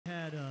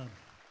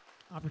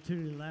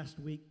opportunity last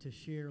week to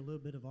share a little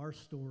bit of our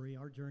story,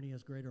 our journey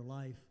as Greater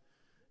Life,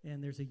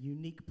 and there's a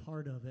unique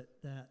part of it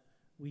that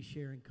we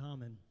share in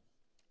common.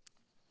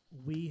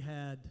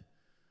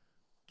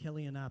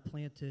 Kelly and I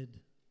planted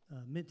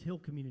Mint Hill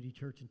Community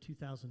Church in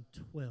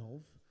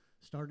 2012,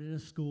 started in a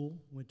school,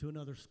 went to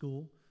another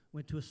school,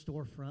 went to a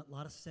storefront, a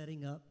lot of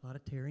setting up, a lot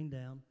of tearing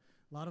down,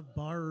 a lot of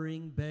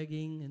borrowing,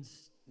 begging, and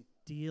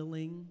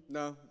stealing.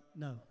 No.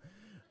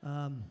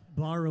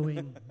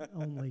 Borrowing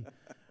only.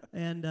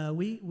 And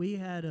we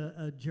had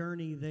a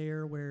journey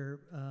there where,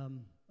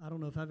 I don't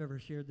know if I've ever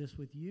shared this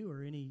with you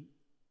or any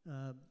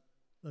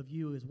of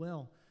you as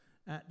well.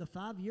 At the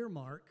 5-year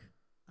mark,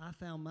 I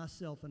found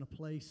myself in a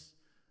place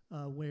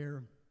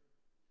where,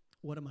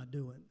 what am I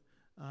doing?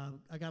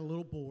 I got a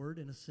little bored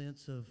in a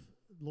sense of,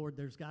 Lord,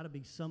 there's got to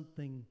be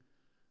something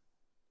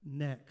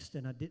next,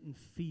 and I didn't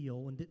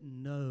feel and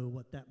didn't know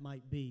what that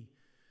might be.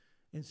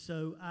 And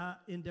so I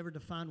endeavored to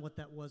find what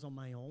that was on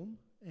my own.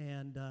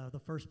 And the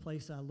first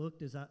place I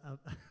looked is I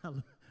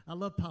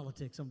love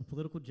politics. I'm a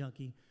political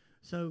junkie.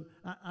 So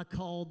I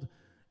called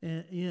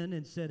in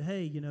and said,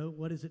 hey,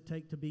 what does it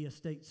take to be a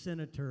state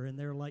senator? And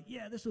they're like,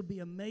 yeah, this would be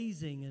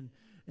amazing.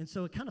 And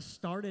so it kind of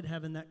started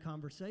having that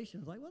conversation.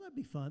 I was like, well, that'd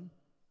be fun.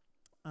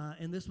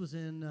 And this was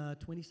in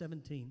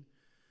 2017.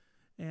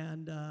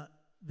 And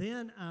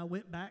then I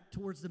went back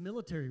towards the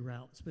military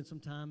route, spent some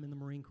time in the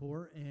Marine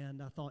Corps,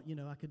 and I thought,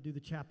 I could do the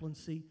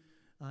chaplaincy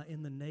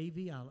in the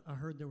Navy. I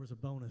heard there was a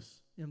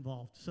bonus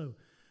involved. So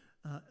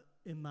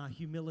in my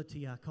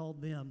humility, I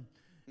called them,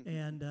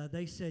 and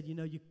they said,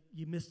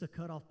 you missed the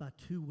cutoff by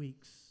 2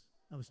 weeks.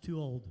 I was too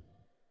old.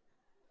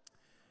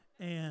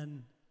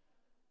 And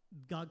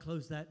God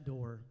closed that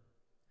door.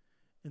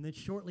 And then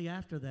shortly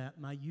after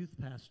that, my youth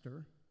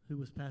pastor, who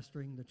was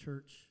pastoring the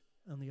church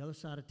on the other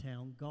side of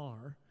town,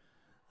 Gar,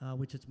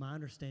 which it's my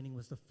understanding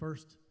was the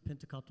first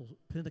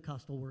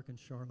Pentecostal work in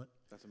Charlotte.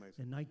 That's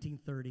amazing. In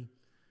 1930.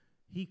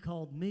 He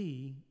called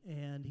me,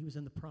 and he was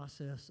in the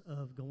process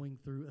of going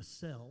through a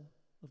cell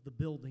of the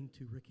building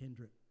to Rick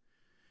Hendrick.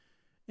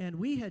 And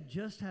we had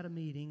just had a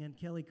meeting, and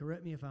Kelly,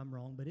 correct me if I'm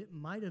wrong, but it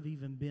might have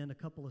even been a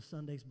couple of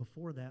Sundays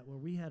before that where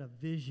we had a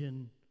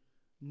vision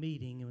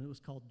meeting, and it was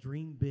called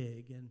Dream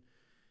Big.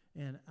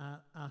 And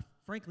I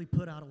frankly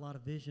put out a lot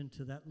of vision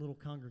to that little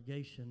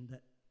congregation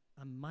that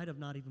I might have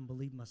not even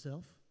believed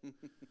myself.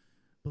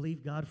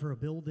 Believe God for a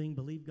building,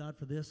 believe God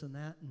for this and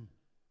that, and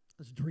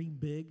let's dream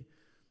big.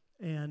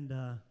 And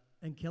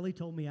Kelly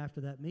told me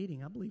after that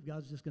meeting, I believe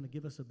God's just going to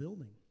give us a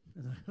building.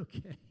 And I said,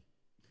 okay,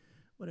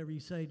 whatever you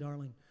say,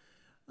 darling.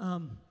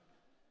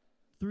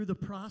 Through the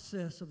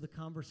process of the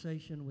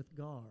conversation with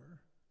Gar,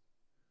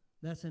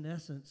 that's in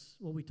essence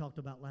what we talked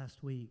about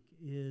last week,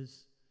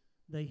 is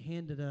they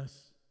handed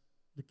us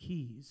the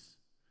keys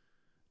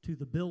to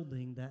the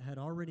building that had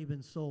already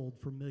been sold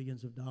for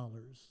millions of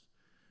dollars.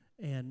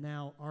 And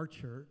now our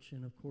church,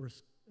 and of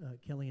course,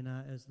 Kelly and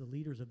I, as the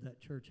leaders of that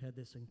church, had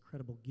this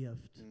incredible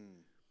gift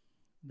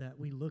that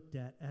we looked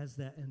at as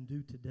that and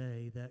do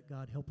today, that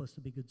God help us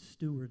to be good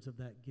stewards of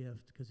that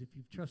gift, because if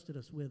you've trusted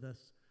us with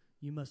us,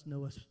 you must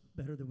know us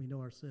better than we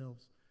know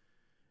ourselves.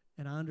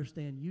 And I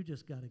understand you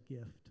just got a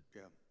gift.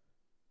 Yeah.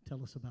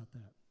 Tell us about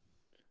that.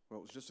 Well,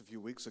 it was just a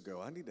few weeks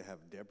ago. I need to have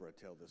Deborah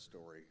tell this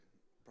story,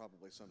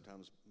 probably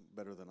sometimes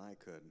better than I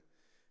could,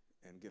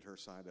 and get her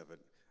side of it.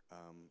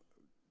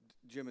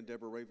 Jim and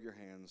Deborah, wave your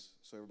hands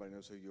so everybody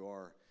knows who you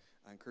are.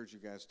 I encourage you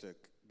guys to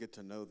get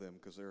to know them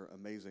because they're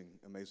amazing,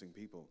 amazing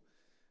people.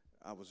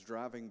 I was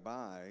driving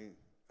by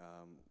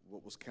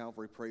what was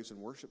Calvary Praise and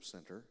Worship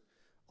Center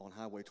on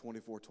Highway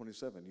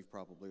 2427. You've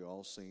probably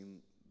all seen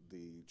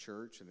the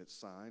church and its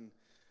sign,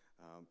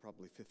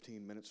 probably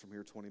 15 minutes from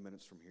here, 20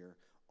 minutes from here,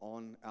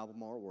 on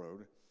Albemarle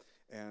Road.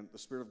 And the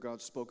Spirit of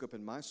God spoke up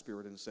in my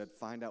spirit and said,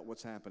 find out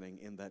what's happening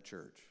in that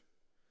church.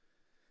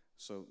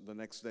 So the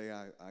next day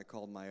I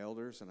called my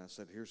elders and I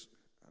said,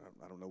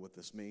 I don't know what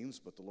this means,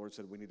 but the Lord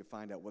said we need to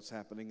find out what's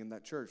happening in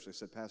that church. They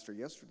said, Pastor,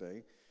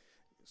 yesterday,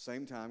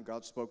 same time,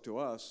 God spoke to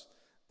us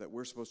that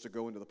we're supposed to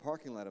go into the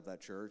parking lot of that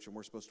church and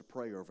we're supposed to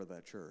pray over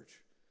that church.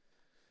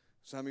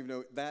 Some of you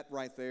know that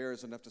right there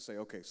is enough to say,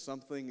 okay,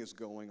 something is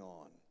going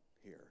on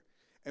here.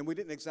 And we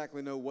didn't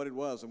exactly know what it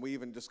was, and we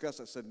even discussed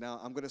it. I said, now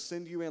I'm going to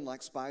send you in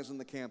like spies in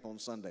the camp on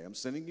Sunday. I'm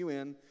sending you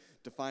in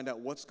to find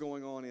out what's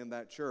going on in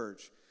that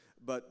church.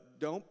 But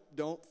don't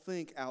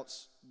think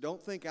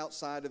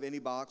outside of any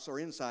box or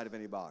inside of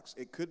any box.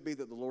 It could be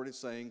that the Lord is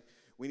saying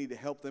we need to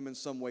help them in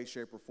some way,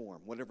 shape, or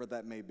form, whatever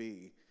that may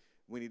be.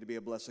 We need to be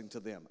a blessing to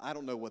them. I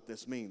don't know what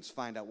this means.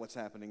 Find out what's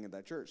happening in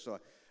that church. So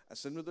I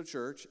sent them to the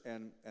church,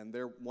 and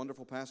their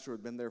wonderful pastor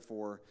had been there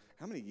for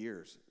how many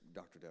years,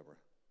 Dr. Deborah?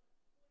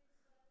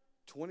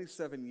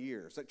 27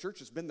 years. That church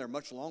has been there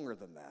much longer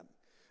than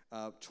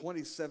that.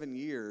 27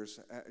 years,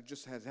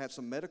 just has had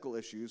some medical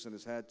issues and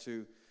has had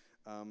to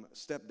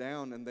step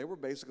down, and they were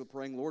basically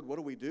praying, Lord, what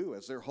do we do?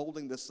 As they're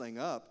holding this thing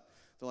up,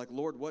 they're like,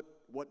 Lord,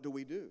 what do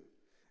we do?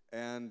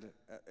 And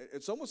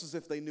it's almost as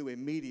if they knew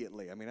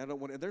immediately. I mean, I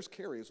don't want to, there's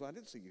Carrie. So I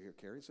did see you here,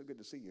 Carrie. So good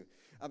to see you.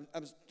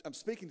 I'm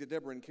speaking to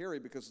Deborah and Carrie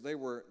because they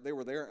were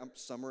there.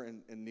 Summer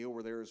and Neil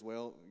were there as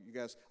well. You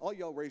guys, all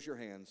y'all raise your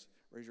hands.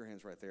 Raise your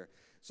hands right there.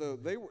 So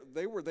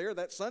they were there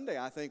that Sunday,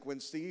 I think,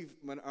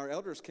 when our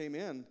elders came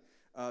in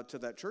to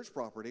that church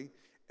property.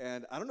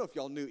 And I don't know if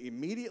y'all knew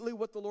immediately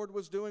what the Lord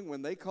was doing.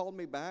 When they called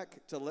me back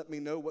to let me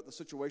know what the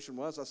situation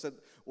was, I said,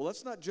 well,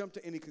 let's not jump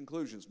to any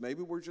conclusions.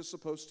 Maybe we're just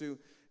supposed to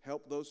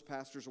help those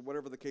pastors or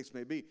whatever the case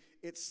may be.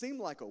 It seemed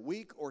like a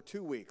week or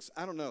 2 weeks.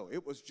 I don't know.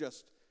 It was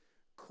just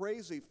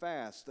crazy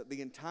fast that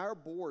the entire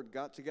board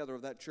got together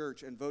of that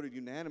church and voted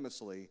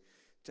unanimously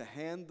to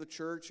hand the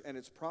church and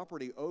its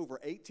property over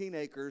 18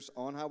 acres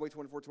on Highway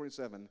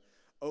 2427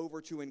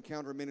 over to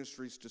Encounter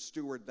Ministries to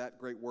steward that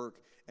great work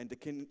and to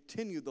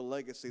continue the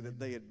legacy that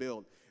they had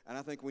built. And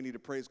I think we need to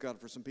praise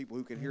God for some people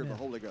who can hear the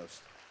Holy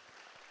Ghost.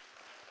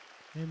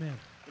 Amen.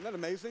 Isn't that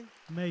amazing?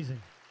 Amazing.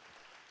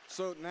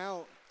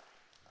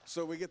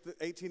 So we get the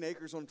 18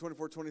 acres on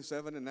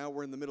 2427, and now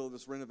we're in the middle of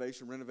this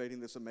renovating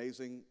this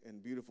amazing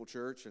and beautiful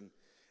church.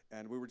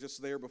 And we were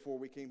just there before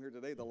we came here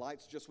today. The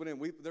lights just went in.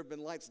 There have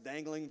been lights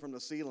dangling from the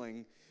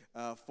ceiling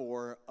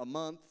for a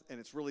month, and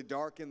it's really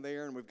dark in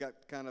there, and we've got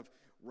kind of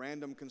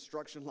random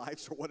construction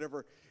lights or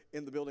whatever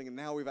in the building, and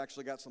now we've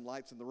actually got some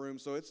lights in the room.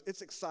 So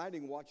it's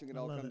exciting watching it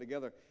all come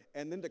together.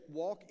 And then to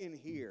walk in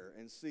here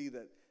and see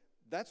that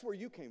that's where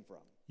you came from.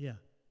 Yeah.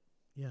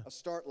 Yeah. A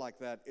start like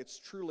that, it's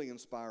truly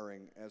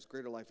inspiring, as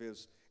Greater Life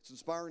is. It's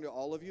inspiring to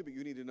all of you, but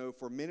you need to know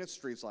for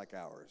ministries like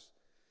ours.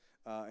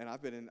 And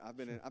I've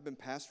been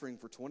pastoring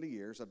for 20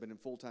 years. I've been in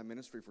full-time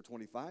ministry for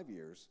 25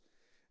 years.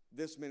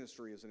 This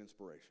ministry is an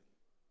inspiration.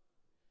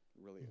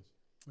 It really is.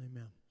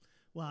 Amen.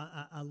 Well,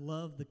 I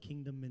love the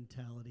kingdom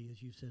mentality,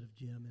 as you said, of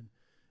Jim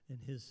and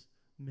his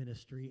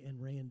ministry,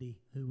 and Randy,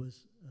 who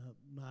was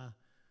my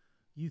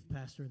youth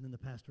pastor and then the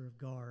pastor of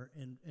GAR.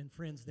 And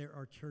friends, there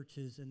are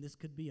churches, and this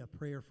could be a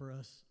prayer for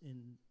us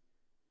in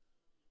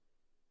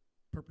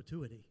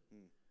perpetuity.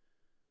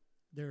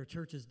 There are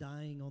churches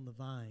dying on the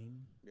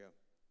vine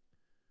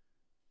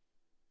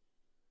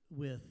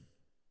with,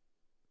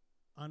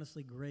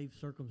 honestly, grave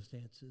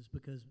circumstances,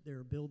 because there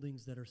are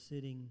buildings that are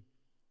sitting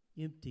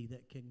empty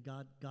that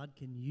God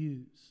can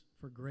use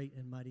for great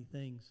and mighty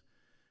things.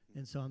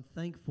 And so I'm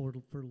thankful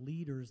for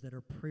leaders that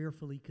are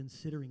prayerfully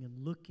considering and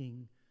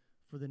looking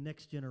for the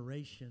next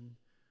generation,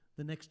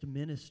 the next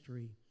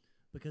ministry,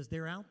 because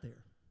they're out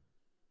there.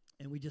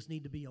 And we just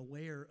need to be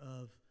aware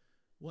of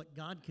what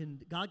God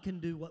can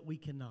do what we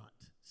cannot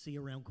see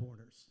around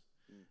corners.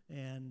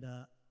 And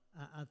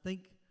I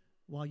think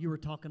while you were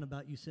talking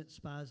about you sent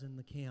spies in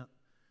the camp,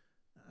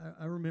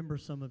 I remember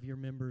some of your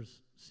members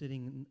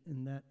sitting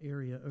in that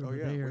area over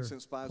there we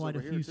sent spies quite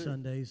over a few too.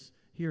 Sundays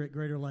here at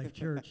Greater Life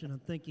Church, and I'm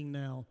thinking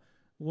now,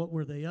 what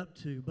were they up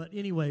to? But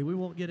anyway, we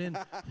won't get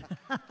into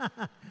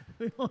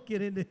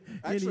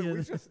Actually, any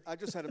of this. I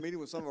just had a meeting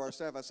with some of our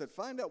staff. I said,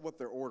 find out what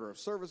their order of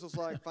service is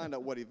like, find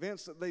out what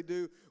events that they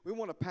do. We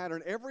want to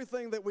pattern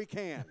everything that we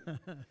can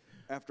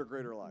after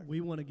Greater Life.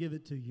 We want to give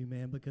it to you,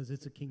 man, because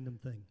it's a kingdom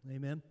thing.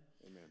 Amen?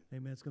 Amen.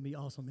 Amen. It's going to be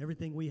awesome.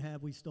 Everything we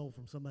have, we stole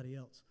from somebody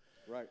else.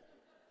 Right.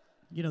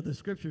 You know, the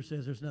Scripture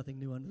says there's nothing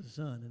new under the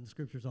sun, and the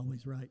Scripture's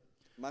always right.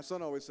 My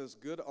son always says,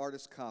 good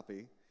artists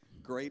copy,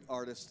 great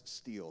artists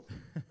steal.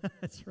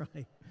 That's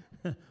right.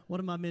 One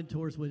of my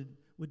mentors would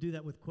do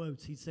that with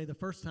quotes. He'd say, the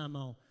first time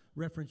I'll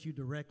reference you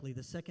directly.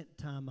 The second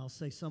time I'll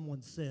say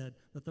someone said.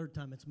 The third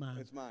time it's mine.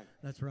 It's mine.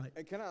 That's right.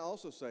 And can I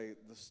also say,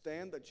 the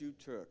stand that you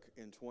took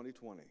in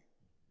 2020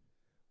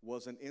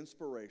 was an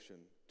inspiration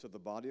to the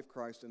body of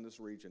Christ in this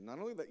region. Not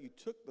only that you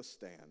took the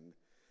stand,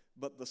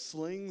 but the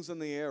slings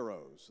and the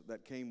arrows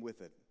that came with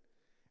it,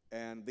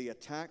 and the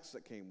attacks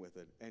that came with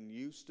it, and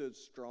you stood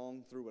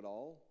strong through it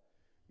all.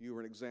 You were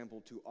an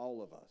example to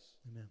all of us.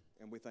 Amen.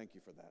 And we thank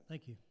you for that.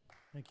 Thank you.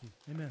 Thank you.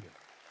 Amen.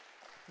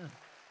 Thank you.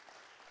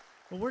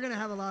 Well, we're going to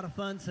have a lot of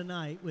fun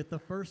tonight with the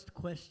first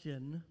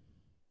question.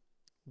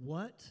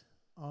 What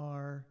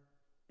are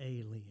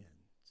aliens?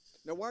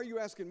 Now, why are you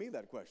asking me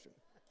that question?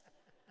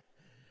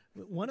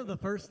 One of the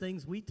first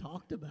things we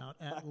talked about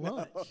at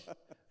lunch was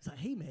like,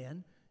 hey,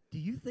 man, do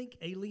you think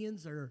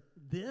aliens are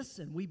this?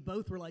 And we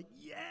both were like,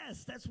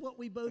 yes, that's what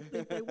we both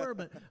think they were.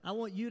 But I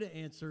want you to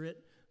answer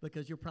it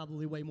because you're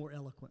probably way more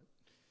eloquent.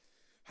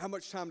 How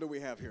much time do we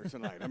have here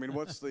tonight? I mean,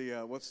 what's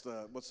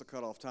the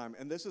cutoff time?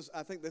 And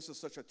I think this is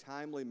such a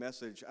timely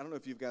message. I don't know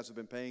if you guys have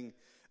been paying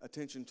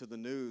attention to the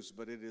news,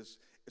 but it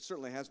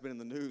certainly has been in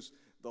the news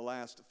the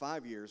last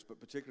 5 years, but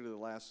particularly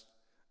the last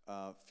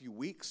few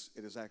weeks,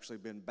 it has actually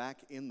been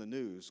back in the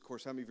news. Of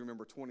course, how many of you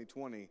remember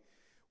 2020?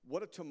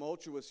 What a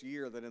tumultuous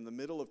year that in the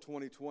middle of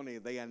 2020,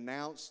 they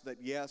announced that,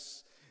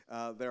 yes,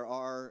 there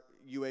are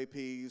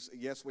UAPs.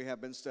 Yes, we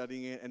have been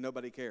studying it, and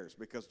nobody cares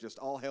because just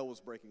all hell was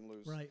breaking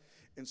loose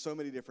in so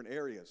many different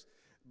areas.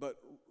 But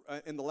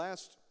in the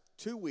last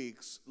 2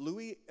 weeks,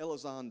 Luis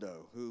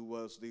Elizondo, who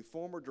was the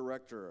former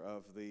director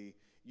of the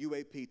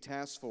UAP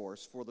task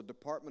force for the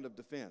Department of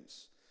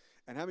Defense,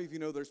 and how many of you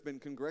know there's been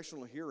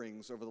congressional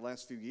hearings over the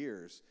last few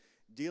years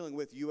dealing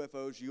with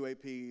UFOs,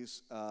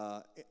 UAPs,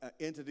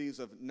 entities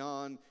of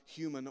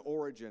non-human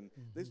origin.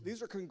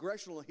 These are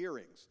congressional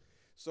hearings.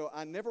 So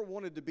I never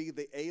wanted to be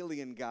the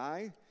alien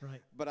guy,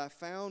 Right. but I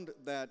found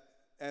that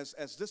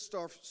as this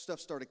stuff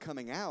started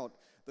coming out,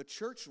 the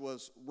church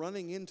was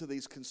running into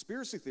these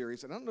conspiracy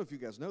theories. And I don't know if you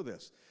guys know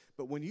this,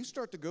 but when you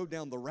start to go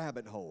down the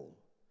rabbit hole,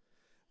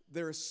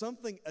 there is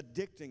something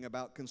addicting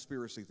about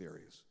conspiracy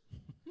theories.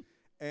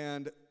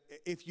 And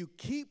if you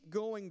keep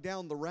going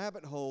down the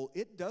rabbit hole,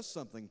 it does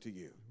something to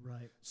you.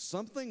 Right.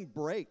 Something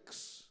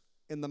breaks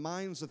in the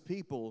minds of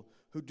people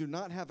who do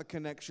not have a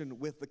connection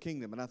with the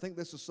kingdom. And I think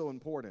this is so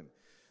important,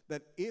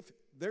 that if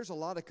there's a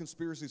lot of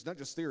conspiracies, not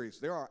just theories,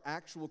 there are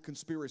actual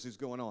conspiracies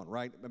going on,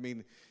 right? I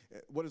mean,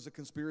 what is a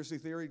conspiracy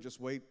theory?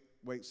 Just wait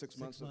 6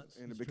 months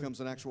and it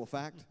becomes an actual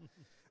fact.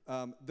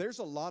 There's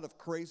a lot of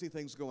crazy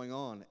things going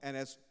on. And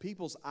as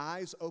people's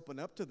eyes open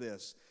up to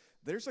this,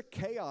 there's a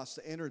chaos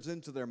that enters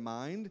into their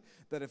mind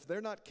that if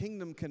they're not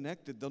kingdom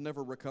connected, they'll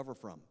never recover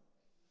from.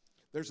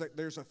 There's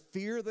a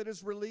fear that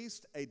is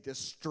released, a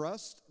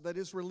distrust that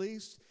is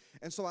released.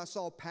 And so I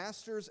saw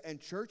pastors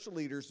and church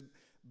leaders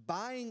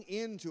buying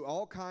into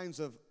all kinds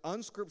of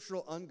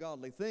unscriptural,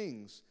 ungodly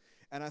things.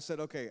 And I said,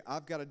 okay,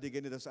 I've got to dig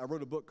into this. I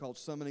wrote a book called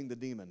Summoning the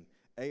Demon,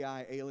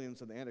 AI,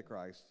 Aliens, and the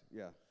Antichrist.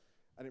 Yeah.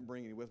 I didn't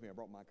bring any with me. I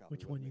brought my copy.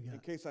 Which one you got? In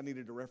case I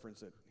needed to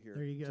reference it here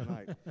There you go.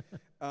 tonight.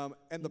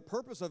 And the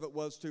purpose of it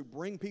was to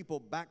bring people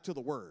back to the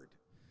Word.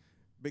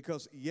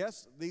 Because,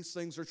 yes, these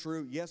things are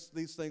true. Yes,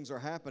 these things are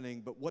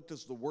happening. But what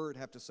does the Word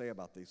have to say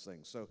about these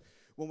things? So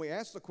when we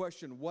ask the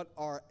question, what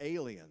are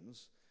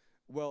aliens?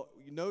 Well,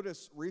 you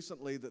notice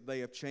recently that they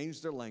have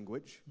changed their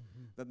language,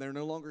 that they're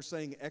no longer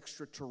saying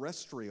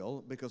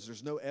extraterrestrial, because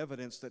there's no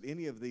evidence that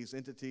any of these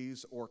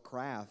entities or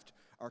craft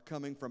are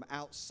coming from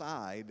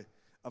outside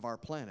of our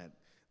planet.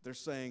 They're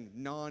saying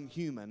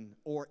non-human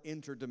or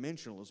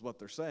interdimensional is what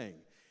they're saying.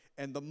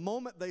 And the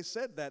moment they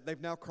said that, they've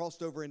now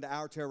crossed over into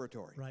our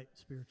territory. Right,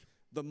 spiritual.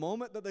 The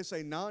moment that they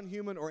say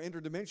non-human or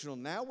interdimensional,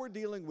 now we're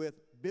dealing with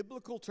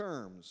biblical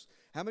terms.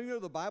 How many of you know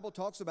the Bible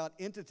talks about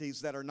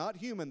entities that are not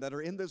human, that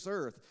are in this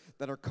earth,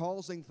 that are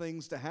causing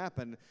things to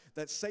happen,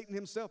 that Satan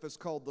himself is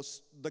called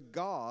the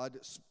God,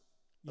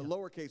 Yeah.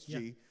 lowercase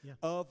g, Yeah.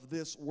 of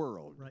this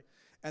world. Right.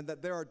 And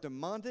that there are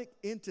demonic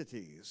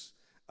entities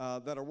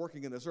that are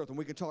working in this earth. And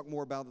we can talk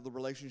more about the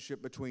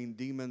relationship between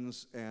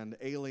demons and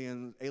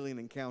alien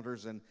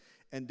encounters and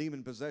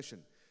demon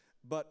possession.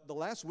 But the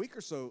last week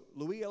or so,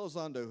 Luis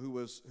Elizondo, who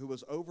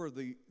was over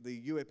the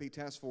UAP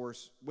task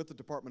force with the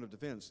Department of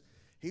Defense,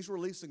 he's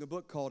releasing a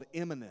book called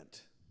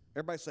Imminent.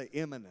 Everybody say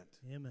imminent.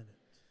 Imminent.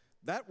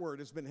 That word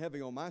has been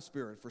heavy on my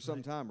spirit for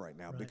some time right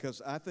now,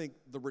 because I think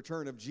the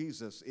return of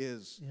Jesus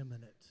is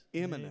Imminent.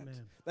 imminent.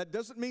 Amen. That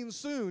doesn't mean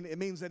soon. It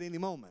means at any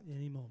moment.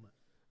 Any moment.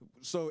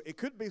 So it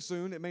could be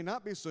soon, it may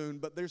not be soon,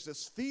 but there's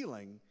this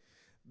feeling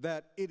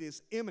that it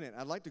is imminent.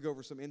 I'd like to go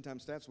over some end time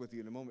stats with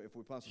you in a moment if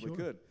we possibly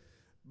could.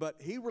 But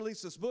he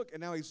released this book, and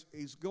now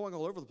he's going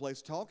all over the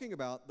place talking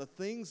about the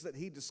things that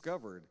he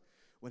discovered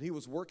when he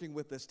was working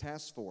with this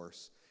task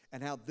force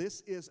and how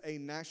this is a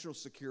national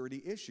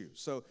security issue.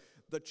 So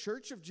the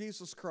Church of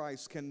Jesus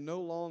Christ can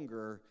no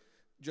longer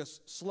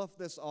just slough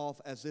this off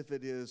as if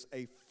it is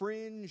a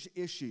fringe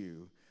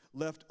issue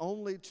left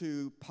only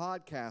to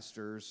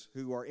podcasters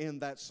who are in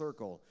that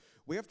circle.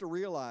 We have to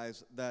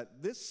realize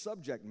that this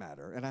subject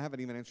matter, and I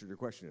haven't even answered your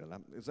question yet.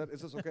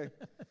 Is this okay?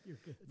 You're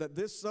good. That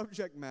this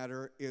subject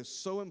matter is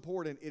so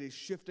important, it is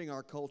shifting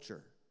our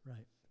culture.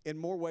 Right. In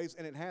more ways,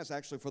 and it has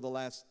actually for the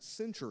last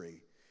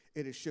century,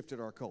 it has shifted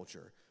our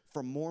culture.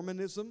 From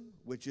Mormonism,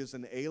 which is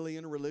an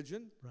alien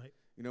religion. Right.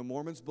 You know,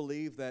 Mormons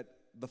believe that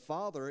the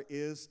Father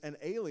is an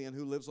alien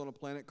who lives on a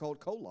planet called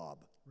Kolob.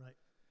 Right.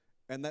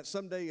 And that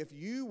someday, if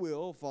you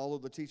will follow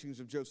the teachings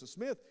of Joseph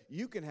Smith,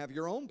 you can have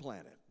your own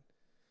planet.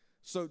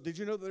 So did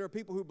you know that there are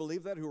people who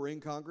believe that, who are in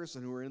Congress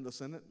and who are in the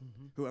Senate,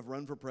 who have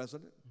run for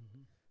president?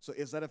 So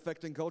is that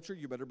affecting culture?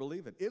 You better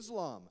believe it.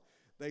 Islam,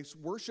 they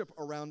worship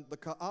around the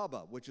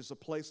Kaaba, which is a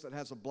place that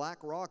has a black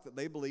rock that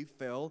they believe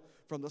fell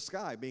from the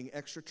sky, being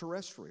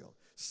extraterrestrial.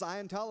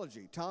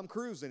 Scientology, Tom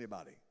Cruise,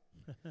 anybody?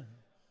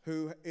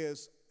 who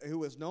is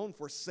known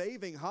for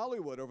saving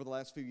Hollywood over the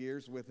last few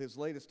years with his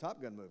latest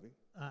Top Gun movie.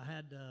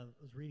 I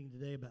was reading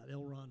today about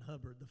L. Ron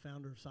Hubbard, the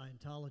founder of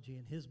Scientology,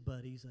 and his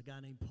buddies, a guy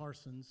named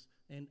Parsons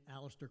and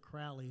Aleister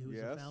Crowley, who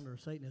is the founder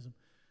of Satanism.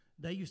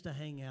 They used to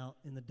hang out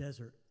in the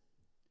desert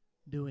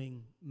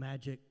doing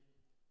magic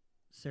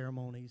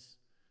ceremonies,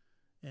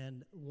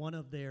 and one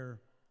of their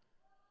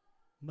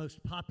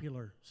most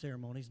popular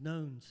ceremonies,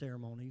 known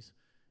ceremonies,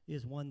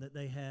 is one that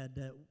they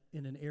had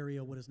in an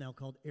area, what is now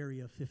called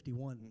Area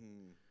 51.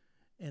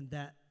 And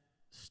that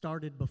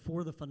started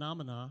before the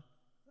phenomena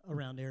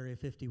around Area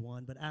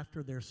 51, but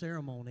after their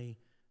ceremony,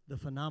 the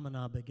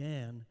phenomena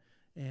began.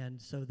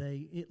 And so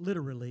it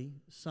literally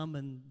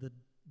summoned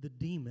the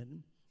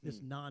demon,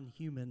 this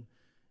non-human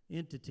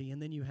entity.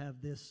 And then you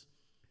have this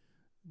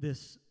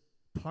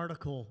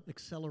particle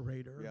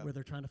accelerator where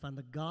they're trying to find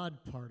the God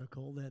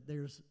particle, that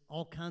there's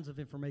all kinds of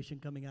information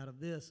coming out of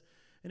this.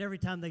 And every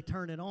time they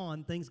turn it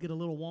on, things get a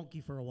little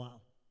wonky for a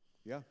while.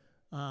 Yeah.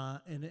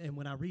 And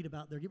when I read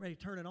about they're getting ready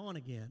to turn it on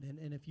again.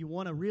 And if you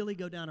want to really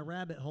go down a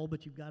rabbit hole,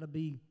 but you've got to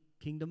be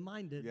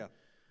kingdom-minded, Yeah.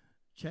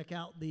 check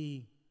out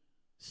the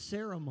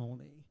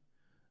ceremony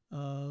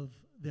of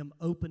them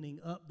opening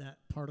up that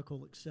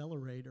particle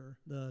accelerator,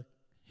 the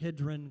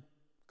Hadron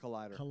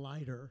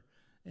Collider,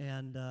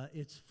 and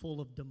it's full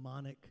of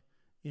demonic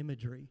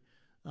imagery.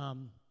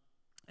 And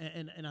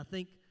I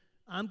think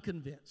I'm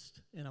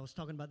convinced, and I was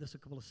talking about this a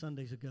couple of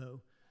Sundays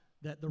ago,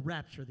 that the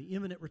rapture, the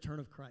imminent return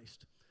of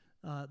Christ,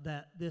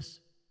 that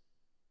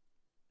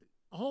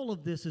all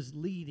of this is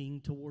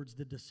leading towards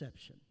the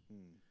deception.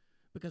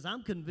 Because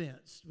I'm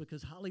convinced,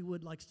 because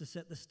Hollywood likes to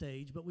set the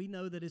stage, but we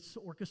know that it's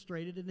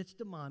orchestrated and it's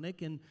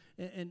demonic, and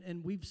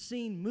we've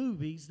seen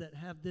movies that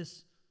have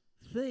this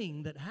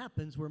thing that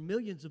happens where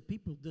millions of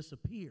people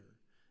disappear.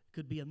 It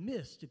could be a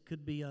mist. It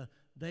could be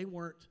they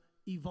weren't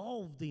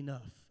evolved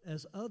enough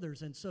as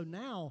others. And so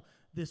now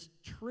this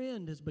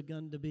trend has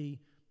begun to be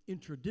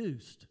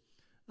introduced.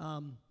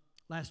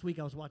 Last week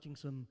I was watching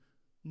some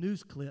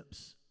news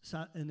clips,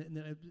 and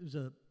it was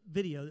a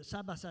video,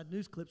 side-by-side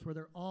news clips where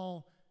they're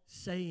all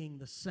saying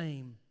the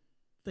same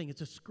thing. It's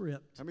a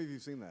script. How many of you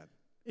have seen that?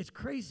 It's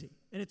crazy,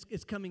 and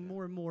it's coming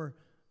more and more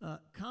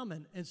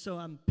common. And so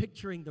I'm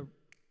picturing the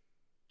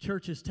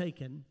church is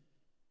taken.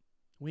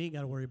 We ain't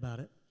got to worry about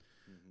it.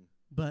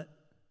 But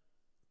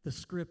the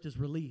script is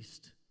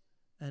released,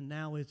 and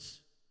now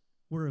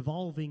we're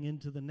evolving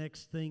into the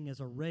next thing as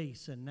a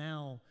race, and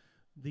now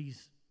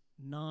these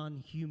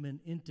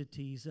non-human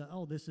entities,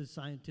 this is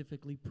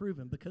scientifically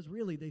proven, because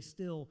really they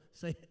still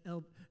say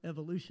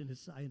evolution is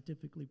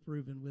scientifically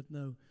proven with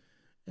no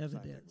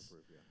evidence.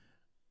 Proof,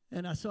 yeah.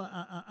 And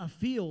I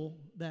feel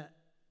that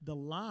the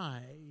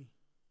lie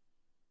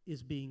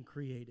is being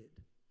created.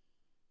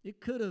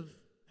 It could have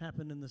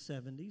happened in the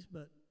 70s,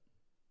 but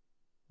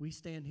we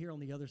stand here on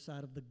the other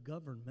side of the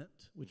government,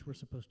 which we're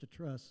supposed to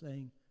trust,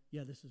 saying,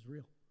 yeah, this is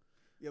real.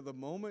 Yeah, the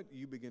moment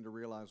you begin to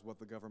realize what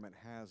the government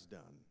has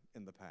done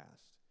in the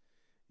past,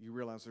 you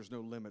realize there's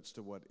no limits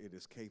to what it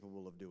is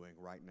capable of doing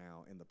right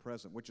now in the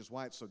present, which is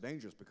why it's so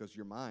dangerous, because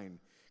your mind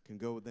can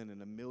go then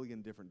in a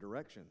million different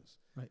directions,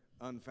 right,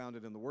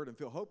 unfounded in the Word, and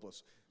feel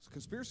hopeless. So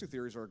conspiracy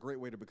theories are a great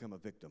way to become a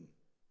victim.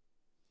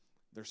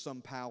 There's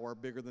some power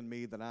bigger than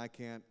me that I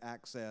can't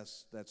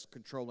access that's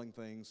controlling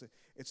things.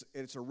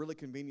 It's a really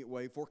convenient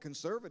way for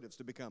conservatives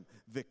to become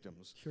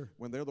victims, sure,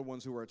 when they're the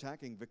ones who are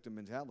attacking victim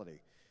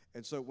mentality.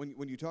 And so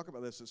when you talk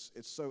about this,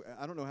 it's so,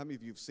 I don't know how many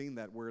of you have seen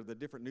that, where the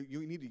different,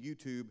 you need to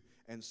YouTube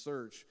and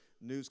search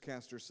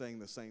newscasters saying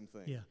the same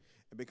thing. Yeah.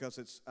 Because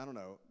it's, I don't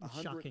know,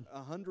 Shocking.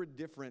 100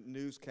 different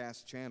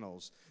newscast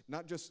channels,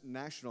 not just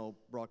national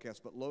broadcasts,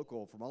 but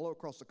local from all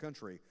across the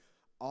country,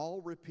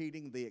 all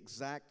repeating the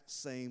exact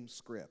same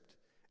script.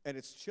 And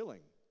it's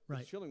chilling.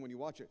 Right. It's chilling when you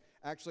watch it.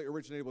 Actually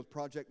originated with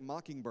Project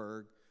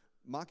Mockingbird,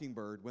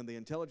 when the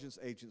intelligence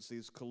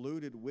agencies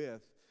colluded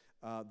with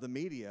the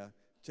media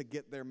to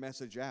get their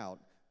message out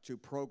to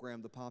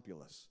program the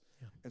populace.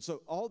 Yeah. And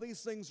so all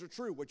these things are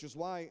true, which is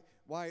why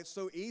it's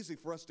so easy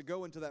for us to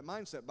go into that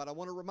mindset. But I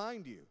want to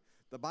remind you,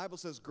 the Bible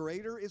says,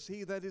 greater is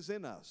he that is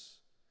in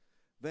us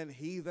than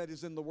he that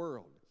is in the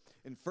world.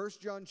 In 1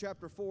 John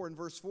chapter 4 and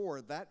verse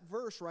 4, that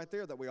verse right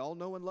there that we all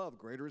know and love,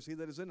 greater is he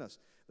that is in us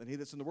than he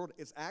that's in the world,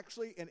 it's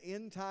actually an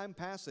end-time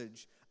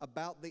passage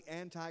about the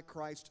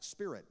Antichrist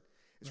spirit.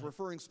 It's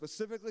referring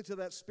specifically to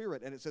that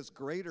spirit, and it says,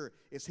 greater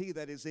is he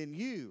that is in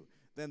you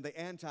than the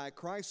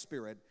Antichrist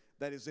spirit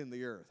that is in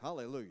the earth.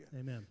 Hallelujah.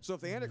 Amen. So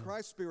if the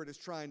Antichrist spirit is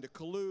trying to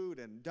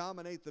collude and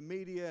dominate the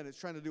media, and it's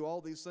trying to do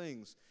all these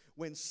things,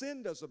 when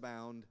sin does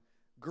abound,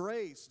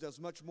 grace does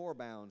much more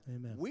abound.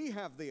 Amen. We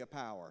have the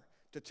power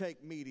to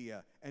take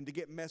media and to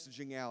get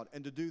messaging out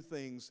and to do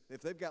things.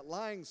 If they've got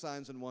lying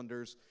signs and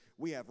wonders,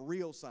 we have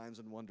real signs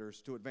and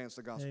wonders to advance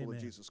the gospel Amen.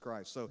 of Jesus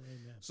Christ. So,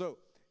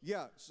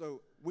 Amen.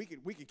 So we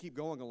could keep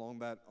going along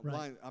that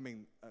line. I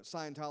mean,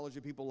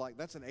 Scientology, people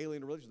that's an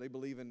alien religion. They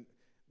believe in,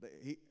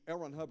 L.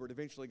 Ron Hubbard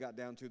eventually got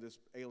down to this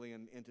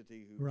alien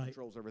entity who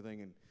controls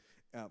everything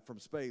from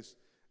space.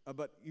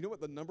 But you know what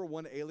the number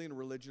one alien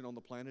religion on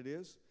the planet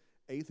is?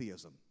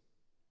 Atheism.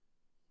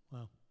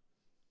 Wow.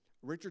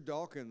 Richard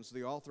Dawkins,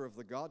 the author of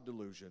The God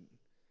Delusion,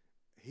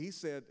 he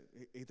said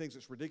he thinks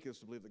it's ridiculous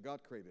to believe that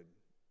God created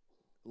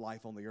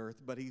life on the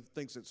earth, but he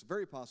thinks it's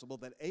very possible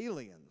that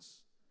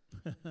aliens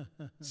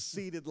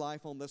seeded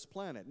life on this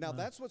planet. Now,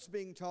 that's what's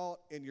being taught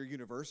in your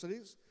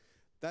universities.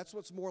 That's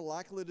what's more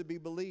likely to be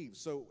believed.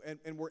 So,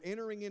 and we're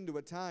entering into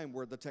a time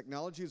where the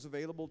technology is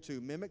available to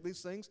mimic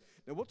these things.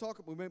 Now, we'll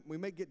talk. We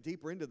may get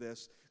deeper into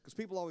this, because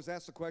people always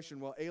ask the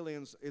question: well,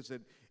 aliens, is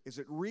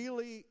it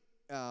really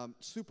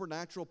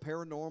supernatural,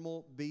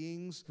 paranormal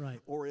beings,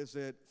 or is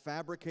it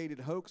fabricated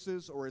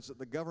hoaxes, or is it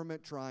the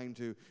government trying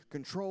to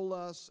control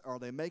us? Are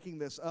they making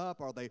this up?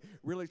 Are they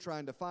really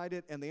trying to fight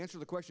it? And the answer to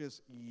the question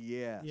is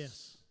yes.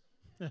 Yes.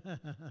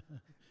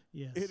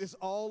 Yes. It is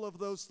all of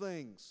those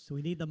things. So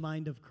we need the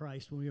mind of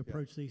Christ when we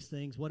approach these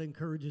things. What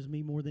encourages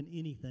me more than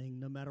anything,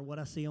 no matter what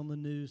I see on the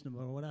news, no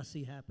matter what I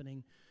see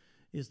happening,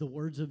 is the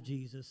words of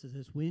Jesus. It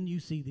says, when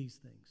you see these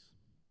things,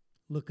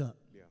 look up.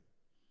 Yeah.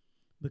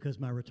 because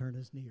my return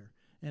is near.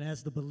 And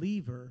as the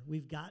believer,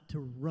 we've got to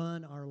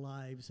run our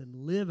lives and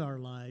live our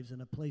lives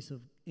in a place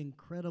of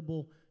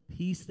incredible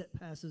peace that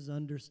passes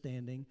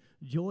understanding,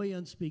 joy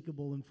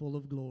unspeakable and full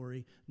of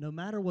glory. No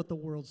matter what the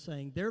world's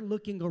saying, they're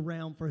looking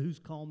around for who's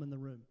calm in the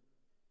room.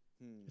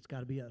 It's got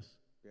to be us.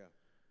 Yeah.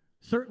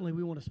 Certainly,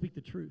 we want to speak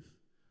the truth,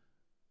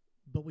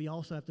 but we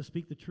also have to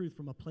speak the truth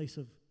from a place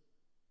of,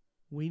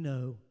 we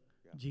know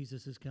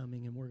Jesus is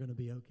coming and we're going to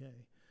be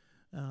okay.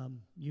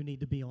 You need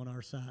to be on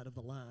our side of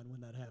the line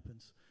when that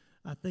happens.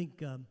 I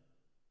think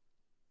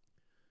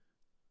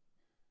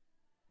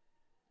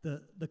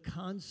the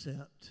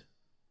concept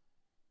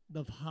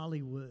of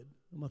Hollywood,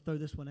 I'm going to throw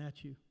this one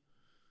at you.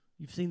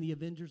 You've seen the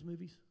Avengers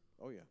movies?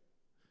 Oh, yeah.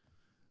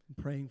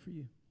 I'm praying for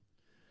you.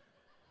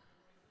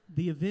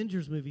 The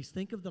Avengers movies,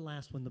 think of the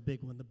last one, the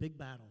big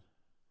battle,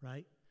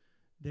 right?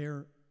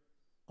 They're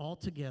all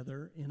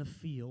together in a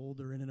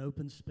field or in an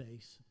open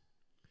space,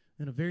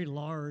 in a very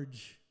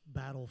large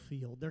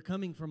battlefield. They're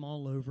coming from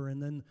all over,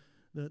 and then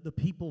the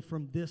people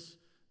from this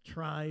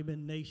tribe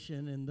and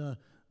nation and the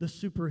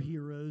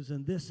superheroes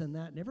and this and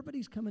that, and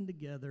everybody's coming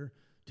together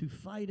to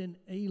fight an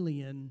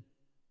alien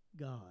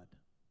god.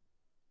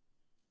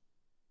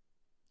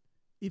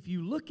 If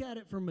you look at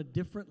it from a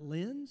different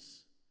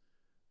lens,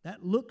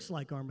 that looks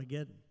like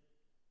Armageddon.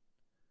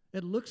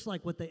 It looks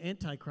like what the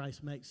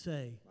Antichrist might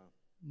say. Wow.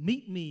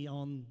 Meet me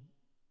on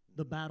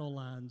the battle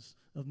lines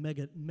of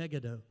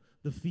Megiddo,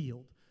 the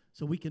field,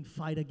 so we can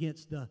fight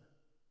against the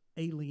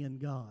alien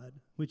god,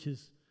 which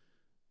is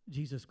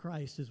Jesus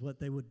Christ, is what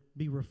they would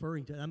be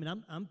referring to. I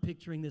mean, I'm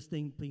picturing this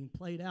thing being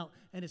played out,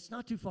 and it's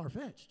not too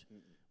far-fetched.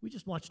 We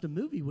just watched a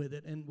movie with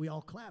it, and we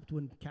all clapped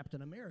when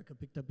Captain America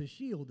picked up his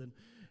shield.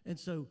 And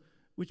so,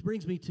 which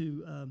brings me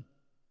to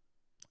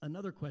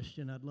another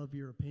question I'd love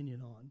your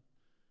opinion on.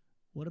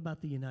 What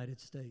about the United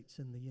States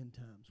in the end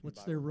times?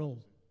 What's their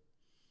role?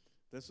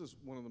 This is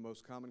one of the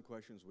most common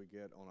questions we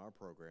get on our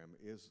program,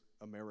 is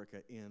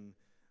America in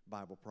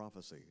Bible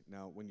prophecy?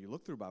 Now, when you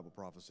look through Bible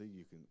prophecy,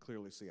 you can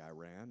clearly see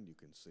Iran, you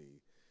can see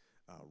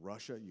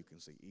Russia, you can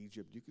see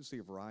Egypt, you can see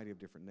a variety of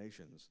different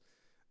nations.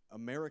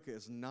 America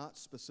is not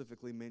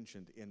specifically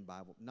mentioned in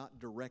Bible, not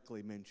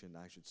directly mentioned,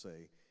 I should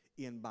say,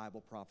 in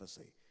Bible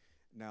prophecy.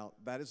 Now,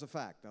 that is a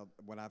fact. Now,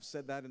 when I've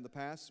said that in the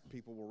past,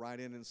 people will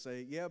write in and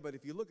say, yeah, but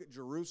if you look at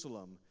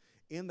Jerusalem,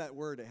 in that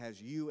word it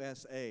has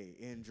USA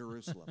in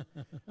Jerusalem.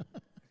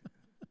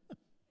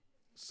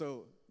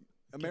 So,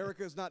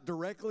 America is not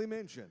directly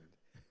mentioned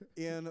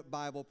in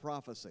Bible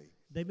prophecy.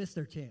 They missed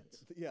their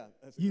chance. Yeah.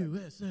 That's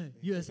exactly.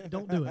 USA.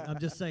 Don't do it. I'm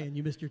just saying,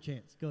 you missed your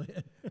chance. Go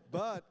ahead.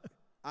 But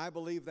I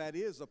believe that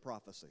is a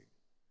prophecy.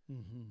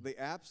 Mm-hmm. The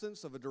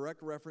absence of a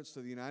direct reference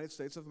to the United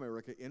States of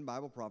America in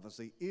Bible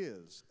prophecy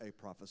is a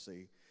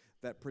prophecy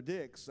that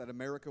predicts that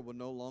America will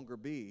no longer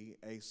be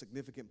a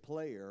significant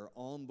player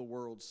on the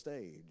world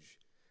stage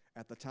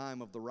at the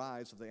time of the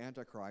rise of the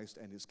Antichrist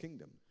and his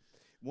kingdom.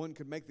 One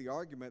could make the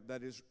argument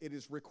that it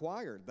is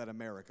required that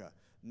America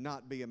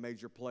not be a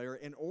major player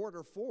in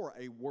order for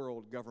a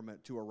world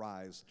government to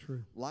arise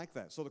like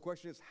that. So the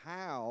question is,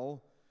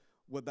 how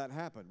would that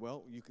happen?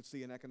 Well, you could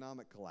see an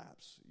economic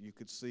collapse. You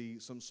could see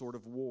some sort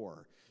of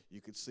war. You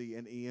could see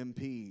an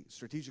EMP,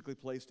 strategically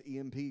placed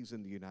EMPs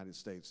in the United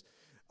States.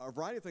 A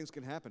variety of things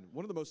can happen.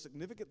 One of the most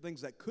significant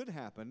things that could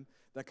happen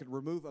that could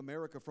remove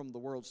America from the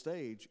world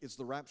stage is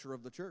the rapture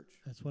of the church.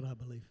 That's what I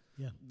believe,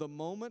 yeah. The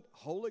moment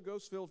Holy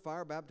Ghost-filled,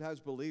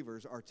 fire-baptized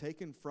believers are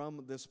taken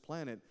from this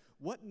planet,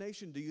 what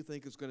nation do you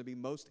think is going to be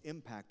most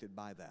impacted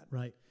by that?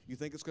 Right. You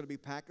think it's going to be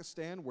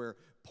Pakistan, where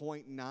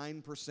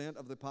 0.9%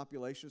 of the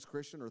population is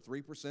Christian, or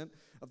 3%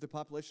 of the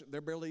population?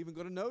 They're barely even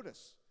going to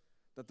notice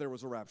that there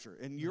was a rapture.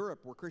 In Europe,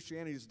 where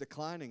Christianity is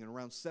declining and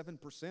around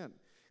 7%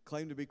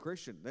 claim to be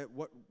Christian,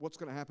 what's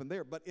going to happen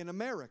there? But in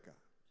America,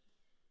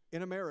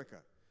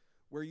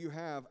 where you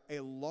have a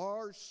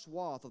large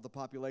swath of the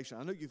population,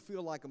 I know you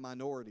feel like a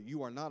minority.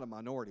 You are not a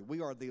minority.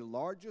 We are the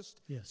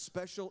largest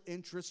special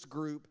interest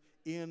group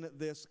in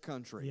this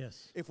country.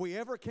 Yes. If we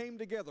ever came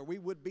together, we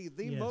would be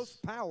the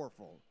most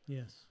powerful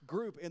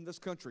group in this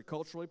country,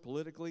 culturally,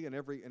 politically, in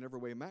every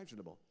way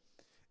imaginable.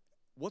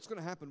 What's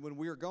going to happen when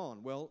we are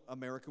gone? Well,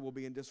 America will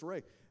be in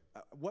disarray.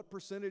 What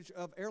percentage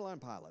of airline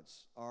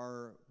pilots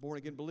are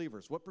born-again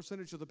believers? What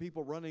percentage of the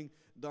people running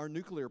our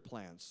nuclear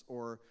plants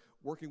or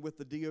working with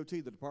the DOT,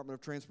 the Department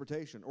of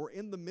Transportation, or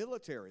in the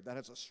military that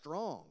has a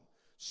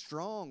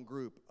strong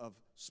group of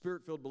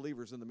spirit-filled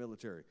believers in the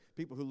military,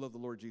 people who love the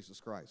Lord Jesus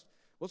Christ?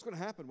 What's going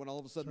to happen when all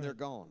of a sudden they're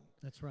gone?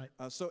 That's right.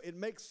 So it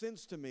makes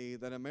sense to me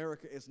that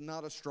America is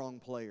not a strong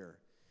player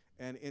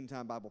in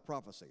end-time Bible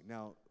prophecy.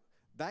 Now,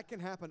 that can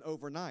happen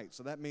overnight,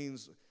 so that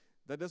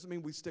doesn't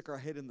mean we stick our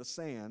head in the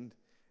sand.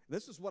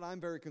 This is what I'm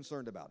very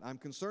concerned about. I'm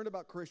concerned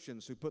about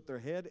Christians who put their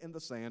head in the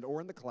sand or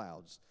in the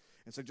clouds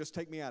and say, just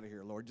take me out of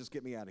here, Lord, just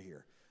get me out of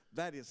here.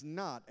 That is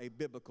not a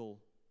biblical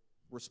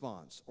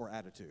response or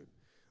attitude.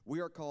 We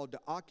are called to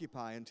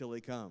occupy until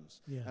he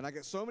comes. Yeah. And I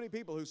get so many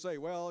people who say,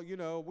 well,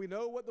 we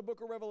know what the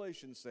book of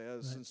Revelation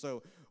says, and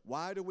so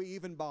why do we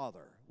even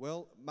bother?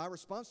 Well, my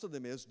response to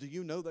them is, do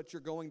you know that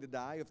you're going to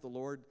die if the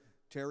Lord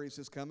tarries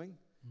his coming?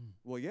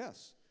 Well,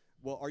 yes.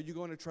 Well, are you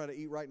going to try to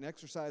eat right and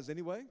exercise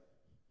anyway?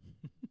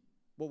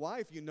 Well, why?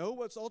 If you know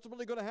what's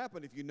ultimately going to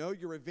happen, if you know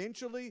you're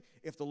eventually,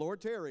 if the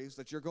Lord tarries,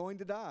 that you're going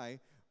to die,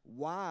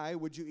 why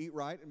would you eat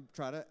right and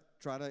try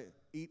to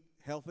eat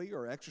healthy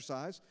or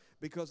exercise?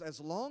 Because as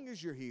long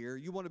as you're here,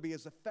 you want to be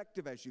as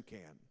effective as you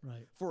can,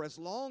 Right. for as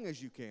long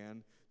as you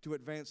can, to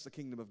advance the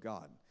kingdom of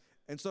God.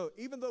 And so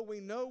even though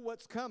we know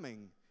what's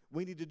coming,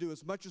 we need to do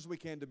as much as we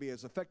can to be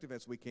as effective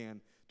as we can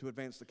to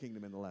advance the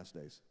kingdom in the last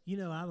days. You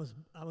know, I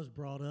was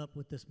brought up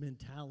with this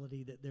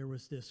mentality that there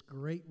was this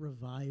great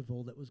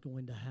revival that was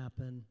going to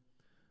happen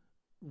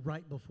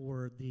right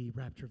before the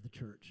rapture of the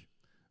church.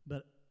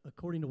 But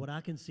according to what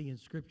I can see in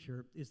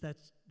Scripture, is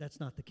that's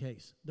not the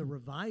case. The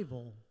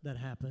revival that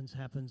happens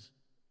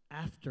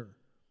after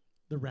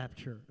the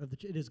rapture of the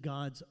church. It is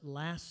God's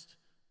last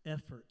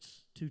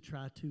efforts to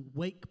try to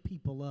wake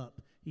people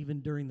up,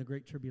 even during the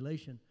Great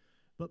Tribulation.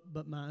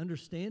 But my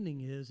understanding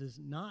is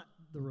not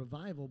the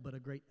revival, but a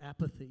great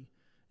apathy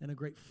and a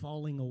great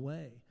falling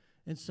away.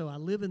 And so I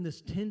live in this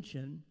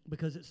tension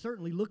because it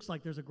certainly looks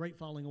like there's a great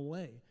falling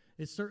away.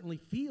 It certainly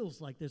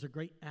feels like there's a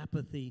great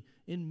apathy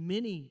in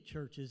many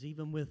churches,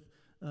 even with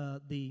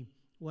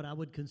what I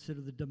would consider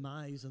the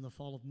demise and the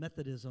fall of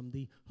Methodism,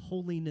 the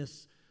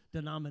holiness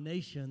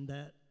denomination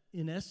that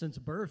in essence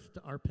birthed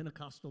our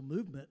Pentecostal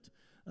movement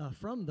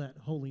from that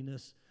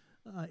holiness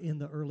in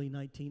the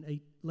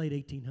late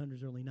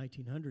 1800s, early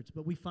 1900s.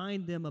 But we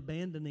find them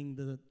abandoning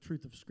the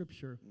truth of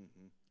Scripture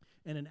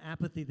and an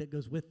apathy that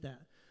goes with that.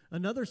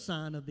 Another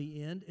sign of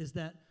the end is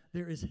that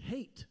there is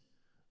hate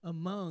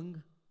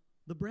among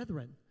the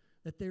brethren,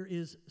 that there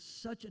is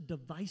such a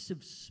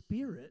divisive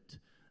spirit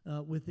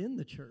within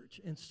the church.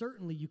 And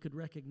certainly you could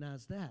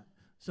recognize that.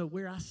 So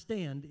where I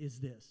stand is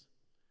this.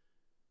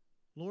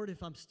 Lord,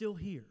 if I'm still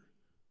here,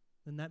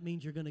 then that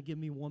means you're going to give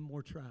me one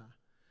more try.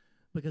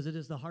 Because it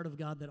is the heart of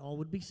God that all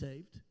would be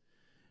saved.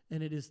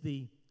 And it is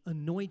the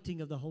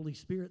anointing of the Holy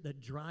Spirit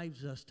that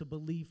drives us to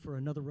believe for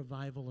another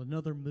revival,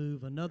 another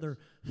move, another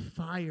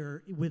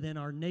fire within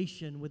our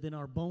nation, within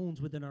our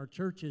bones, within our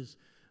churches.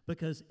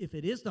 Because if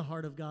it is the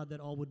heart of God that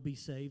all would be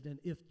saved, and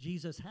if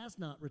Jesus has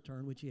not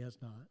returned, which he has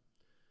not,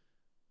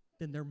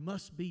 then there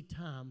must be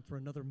time for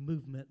another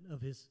movement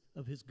of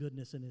his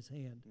goodness in his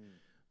hand.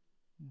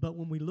 But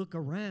when we look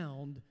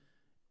around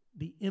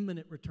the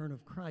imminent return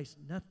of Christ,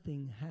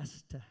 nothing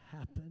has to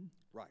happen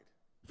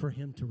for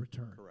him to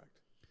return. Correct.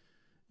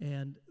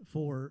 And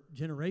for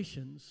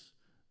generations,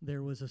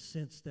 there was a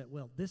sense that,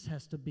 well,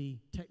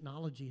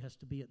 technology has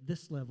to be at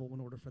this level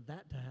in order for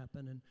that to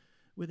happen. And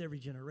with every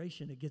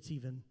generation, it gets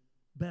even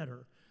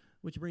better,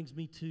 which brings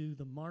me to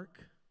the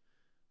mark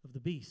of the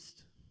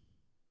beast.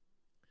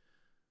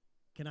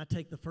 Can I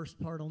take the first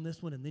part on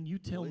this one, and then you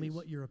tell me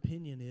what your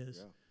opinion is?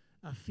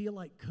 Yeah. I feel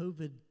like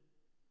COVID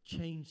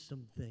changed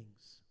some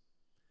things.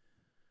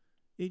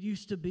 It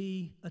used to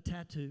be a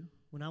tattoo.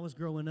 When I was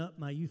growing up,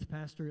 my youth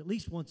pastor, at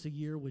least once a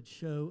year, would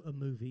show a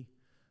movie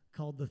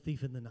called The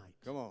Thief in the Night.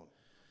 Come on.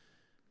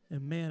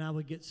 And man, I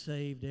would get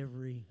saved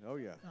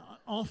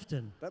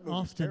often. That movie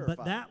was terrifying.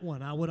 But that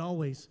one, I would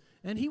always,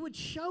 and he would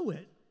show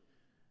it.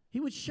 He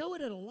would show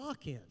it at a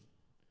lock-in.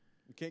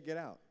 You can't get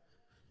out.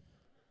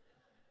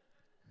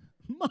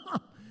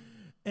 Mom!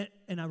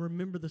 And I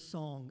remember the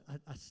song.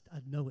 I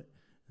know it.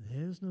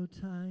 There's no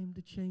time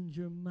to change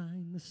your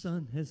mind. The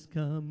sun has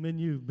come and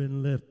you've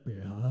been left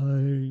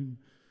behind.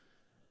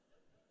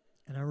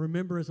 And I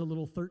remember as a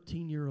little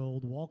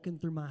 13-year-old walking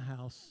through my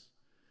house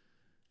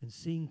and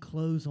seeing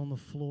clothes on the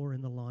floor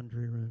in the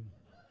laundry room.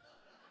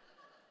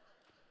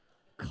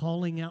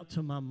 Calling out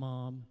to my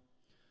mom,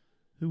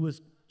 who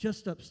was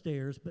just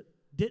upstairs but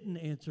didn't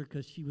answer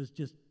because she was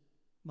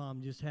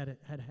Mom just had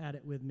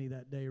it with me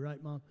that day,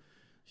 right, Mom?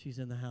 She's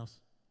in the house.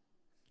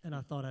 And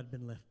I thought I'd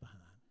been left behind.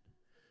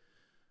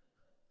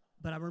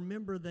 But I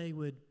remember they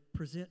would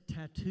present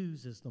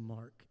tattoos as the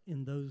mark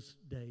in those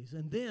days.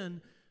 And then,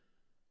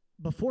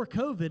 before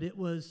COVID, it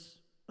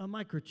was a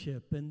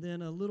microchip and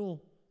then a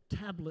little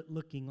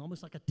tablet-looking,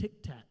 almost like a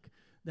tic-tac,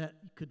 that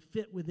could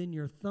fit within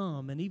your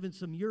thumb. And even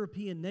some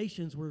European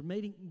nations were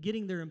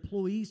getting their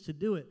employees to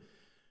do it.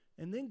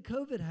 And then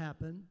COVID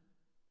happened,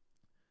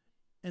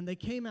 and they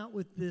came out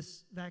with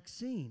this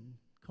vaccine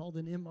called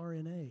an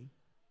mRNA.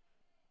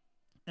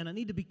 And I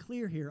need to be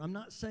clear here. I'm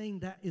not saying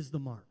that is the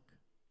mark.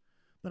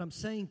 But I'm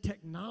saying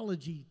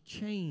technology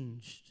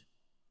changed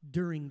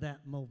during that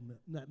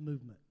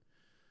movement.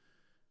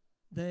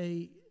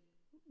 They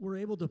were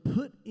able to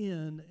put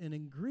in an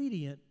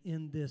ingredient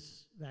in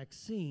this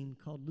vaccine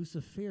called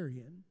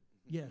luciferian.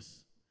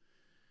 Yes.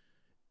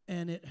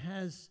 And it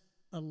has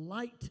a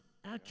light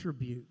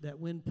attribute that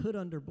when put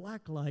under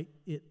black light,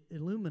 it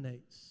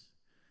illuminates.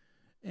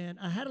 And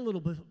I had a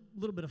little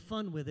bit of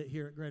fun with it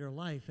here at Greater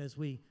Life as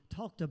we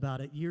talked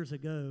about it years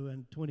ago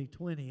in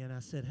 2020. And I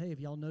said, hey, have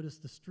y'all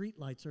noticed the street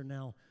lights are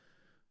now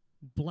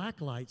black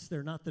lights?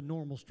 They're not the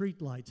normal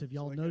street lights. Have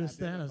y'all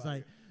noticed that? I was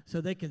like, so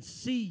they can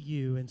see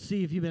you and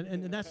see if you've been,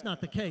 and that's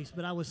not the case,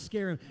 but I was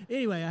scared.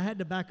 Anyway, I had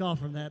to back off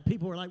from that.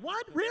 People were like,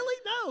 what?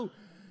 Really? No.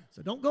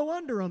 So don't go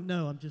under them.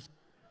 No,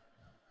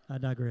 I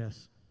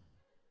digress.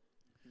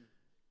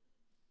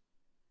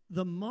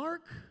 the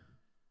mark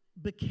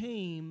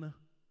became,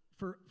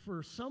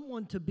 for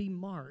someone to be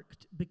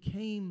marked,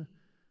 became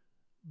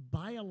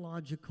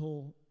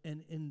biological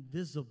and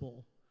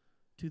invisible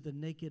to the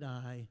naked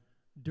eye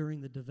during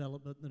the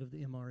development of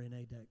the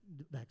mRNA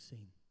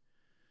vaccine.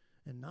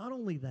 And not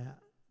only that,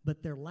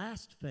 but their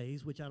last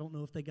phase, which I don't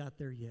know if they got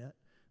there yet,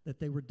 that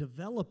they were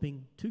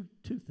developing two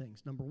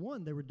things. Number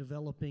one, they were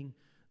developing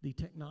the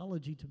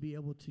technology to be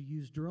able to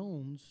use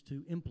drones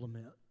to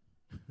implement.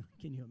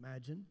 Can you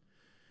imagine?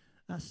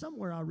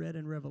 Somewhere I read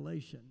in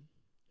Revelation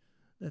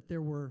that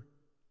there were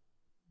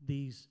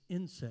these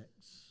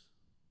insects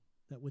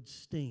that would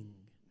sting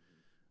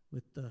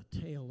with the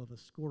tail of a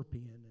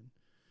scorpion. And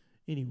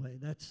anyway,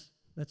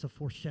 that's a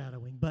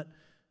foreshadowing. But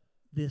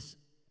this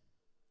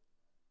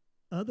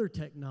other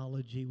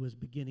technology was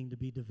beginning to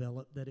be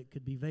developed that it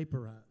could be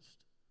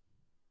vaporized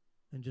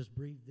and just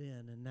breathed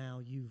in, and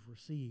now you've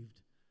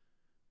received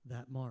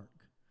that mark.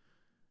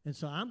 And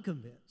so I'm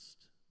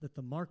convinced that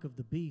the mark of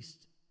the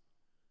beast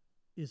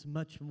is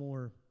much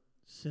more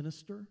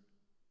sinister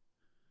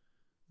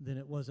than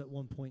it was at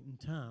one point in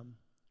time.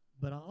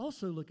 But I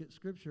also look at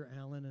Scripture,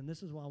 Alan, and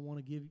this is why I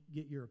want to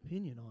get your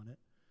opinion on it,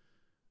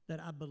 that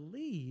I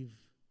believe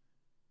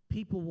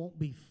people won't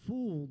be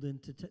fooled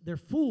they're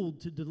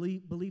fooled to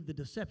believe the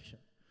deception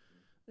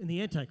in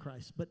the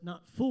Antichrist, but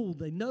not fooled.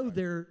 They know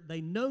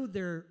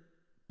they're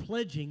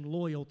pledging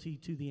loyalty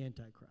to the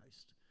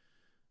Antichrist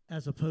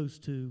as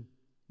opposed to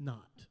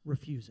not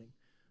refusing.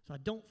 So I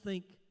don't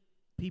think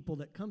people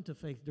that come to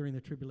faith during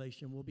the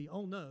tribulation will be,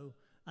 oh no,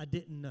 I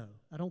didn't know.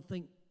 I don't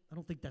think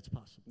that's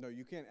possible. No,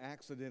 you can't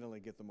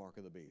accidentally get the mark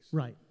of the beast.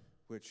 Right.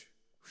 Which,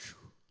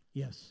 whew.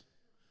 Yes.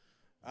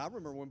 I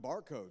remember when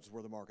barcodes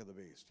were the mark of the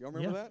beast. Y'all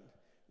remember that?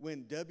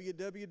 When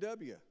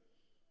www,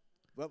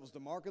 that was the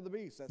mark of the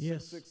beast. That's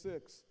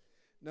 666.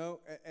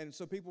 No, and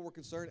so people were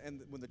concerned,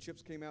 and when the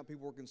chips came out,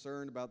 people were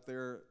concerned about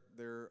their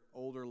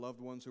older loved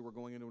ones who were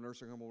going into a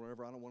nursing home or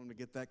whatever. I don't want them to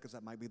get that because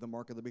that might be the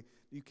mark of the beast.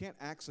 You can't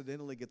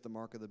accidentally get the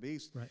mark of the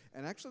beast. Right.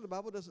 And actually, the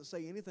Bible doesn't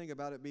say anything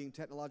about it being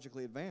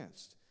technologically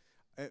advanced,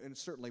 and it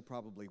certainly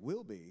probably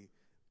will be.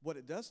 What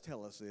it does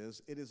tell us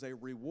is it is a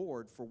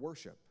reward for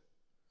worship.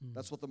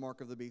 That's what the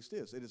mark of the beast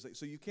is. It is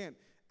so you can't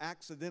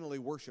accidentally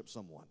worship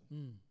someone.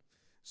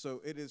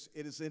 So it is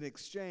in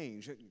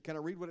exchange. Can I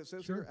read what it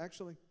says here,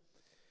 actually?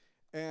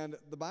 And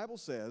the Bible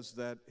says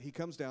that he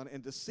comes down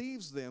and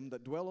deceives them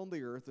that dwell on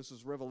the earth. This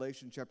is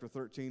Revelation chapter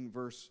 13,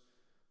 verse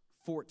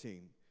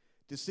 14.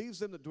 Deceives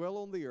them that dwell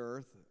on the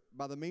earth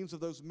by the means of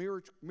those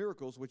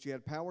miracles which he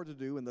had power to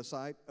do in the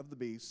sight of the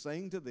beast,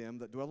 saying to them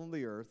that dwell on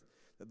the earth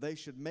that they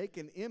should make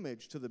an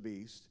image to the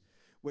beast,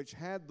 which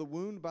had the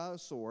wound by a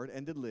sword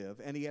and did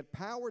live. And he had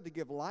power to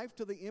give life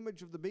to the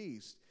image of the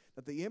beast,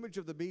 that the image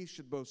of the beast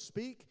should both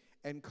speak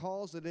and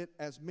cause that it,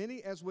 as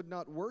many as would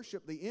not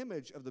worship the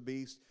image of the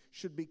beast,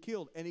 should be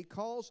killed. And he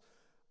calls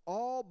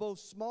all, both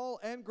small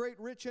and great,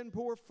 rich and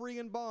poor, free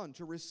and bond,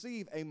 to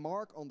receive a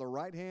mark on the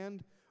right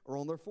hand or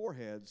on their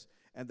foreheads,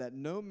 and that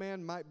no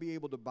man might be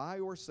able to buy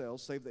or sell,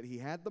 save that he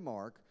had the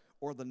mark,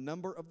 or the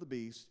number of the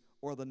beast,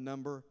 or the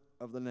number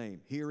of the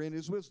name. Herein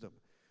is wisdom.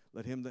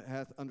 Let him that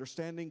hath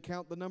understanding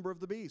count the number of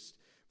the beast,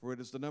 for it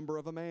is the number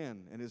of a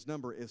man, and his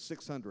number is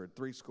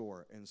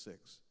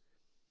 666.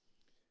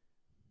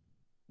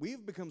 We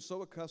have become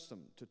so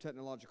accustomed to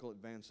technological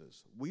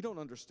advances, we don't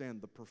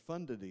understand the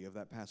profundity of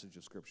that passage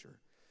of Scripture,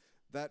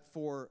 that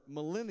for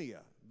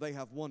millennia they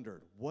have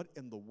wondered, what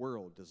in the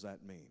world does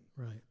that mean?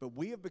 Right. But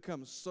we have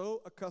become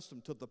so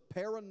accustomed to the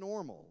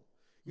paranormal.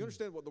 You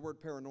understand what the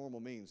word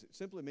paranormal means? It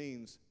simply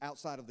means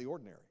outside of the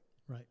ordinary.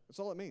 Right. That's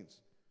all it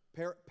means.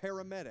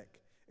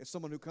 Paramedic is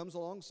someone who comes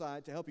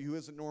alongside to help you who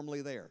isn't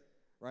normally there.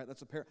 Right?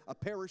 That's a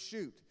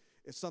parachute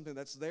is something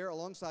that's there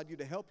alongside you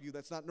to help you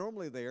that's not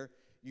normally there.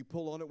 You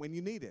pull on it when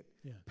you need it.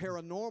 Yeah.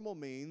 Paranormal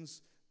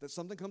means that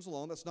something comes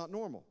along that's not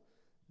normal.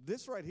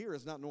 This right here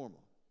is not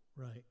normal.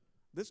 Right.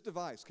 This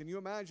device, can you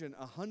imagine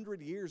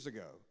 100 years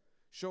ago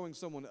showing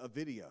someone a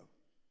video?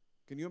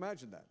 Can you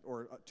imagine that?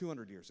 Or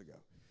 200 years ago?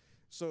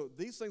 So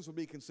these things would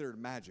be considered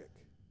magic,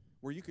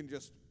 where you can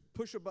just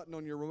push a button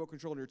on your remote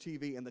control on your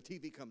TV and the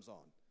TV comes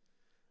on.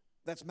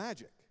 That's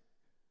magic.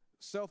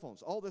 Cell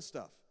phones, all this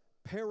stuff,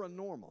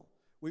 paranormal.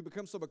 We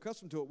become so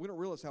accustomed to it, we don't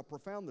realize how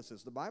profound this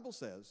is. The Bible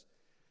says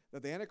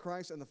that the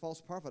Antichrist and the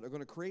false prophet are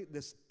going to create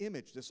this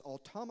image, this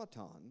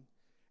automaton,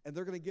 and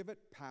they're going to give it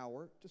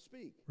power to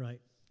speak. Right.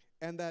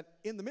 And that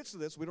in the midst of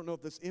this, we don't know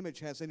if this image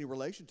has any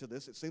relation to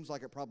this. It seems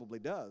like it probably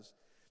does.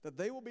 That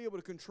they will be able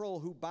to control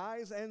who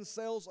buys and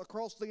sells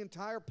across the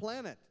entire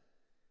planet.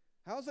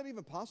 How is that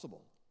even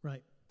possible?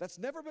 Right. That's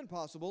never been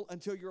possible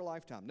until your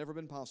lifetime. Never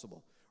been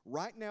possible.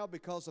 Right now,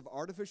 because of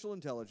artificial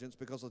intelligence,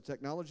 because of the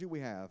technology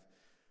we have,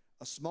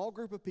 a small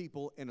group of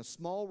people in a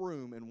small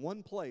room in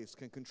one place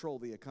can control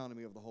the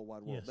economy of the whole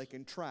wide world. Yes. They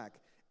can track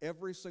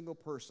every single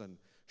person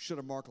should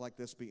a mark like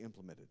this be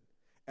implemented.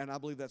 And I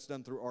believe that's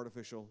done through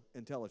artificial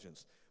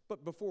intelligence.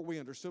 But before we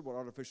understood what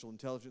artificial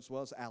intelligence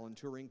was, Alan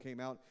Turing came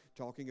out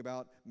talking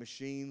about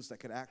machines that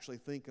could actually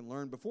think and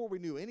learn. Before we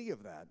knew any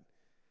of that,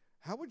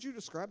 How would you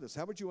describe this?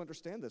 How would you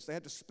understand this? They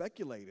had to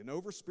speculate and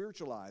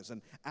over-spiritualize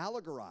and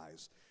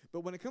allegorize.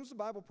 But when it comes to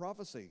Bible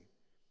prophecy,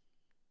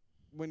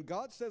 when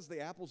God says the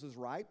apples is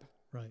ripe,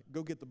 Right.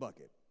 go get the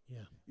bucket.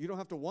 Yeah. You don't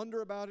have to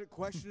wonder about it,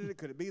 question it.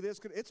 Could it be this?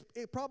 It's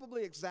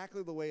probably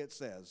exactly the way it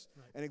says,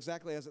 Right. and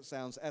exactly as it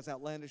sounds, as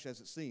outlandish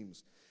as it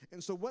seems.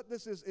 And so what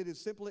this is, it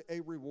is simply a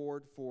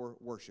reward for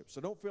worship.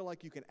 So don't feel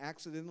like you can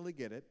accidentally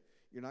get it.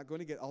 You're not going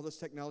to get all this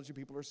technology.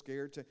 People are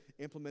scared to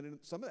implement it.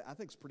 Some of it I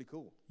think is pretty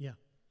cool. Yeah.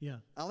 Yeah.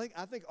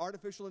 I think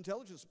artificial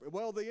intelligence,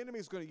 well, the enemy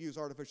is going to use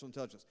artificial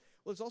intelligence.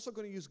 Well, it's also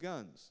going to use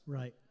guns.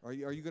 Right. Are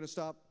you going to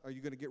stop? Are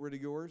you going to get rid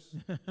of yours?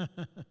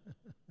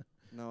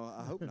 No,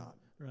 I hope not.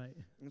 Right.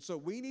 And so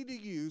we need to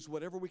use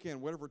whatever we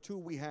can, whatever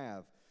tool we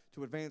have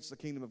to advance the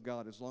kingdom of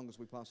God as long as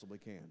we possibly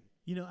can.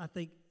 You know, I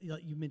think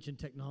like you mentioned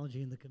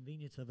technology and the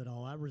convenience of it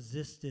all. I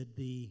resisted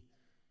the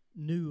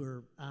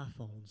newer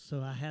iPhones,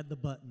 so I had the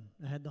button.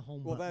 I had the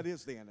home Well, button. that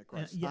is the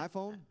Antichrist. Yeah,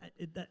 iPhone?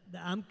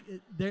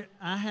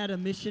 I had a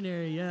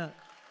missionary, yeah.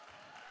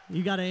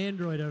 You got an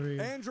Android over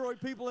here. Android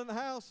people in the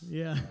house?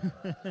 Yeah.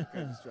 Okay,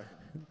 just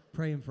checking.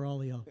 Praying for all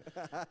of y'all.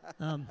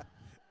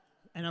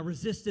 And I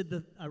resisted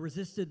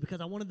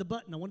because I wanted the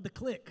button. I wanted the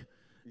click.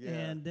 Yeah,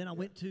 And then I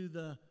went to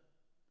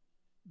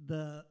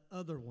the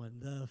other one,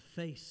 the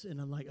face, and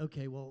I'm like,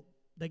 okay, well,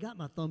 they got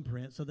my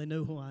thumbprint, so they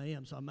know who I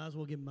am, so I might as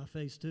well give them my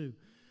face too.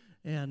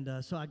 And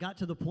so I got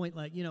to the point,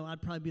 like, you know,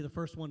 I'd probably be the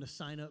first one to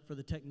sign up for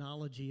the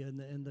technology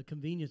and the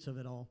convenience of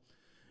it all.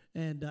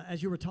 And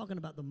as you were talking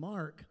about the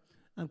mark,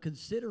 I'm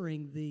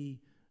considering the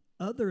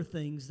other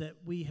things that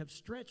we have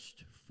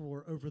stretched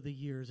for over the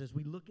years as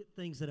we look at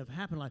things that have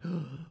happened, like,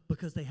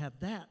 because they have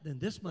that, then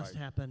this must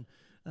happen.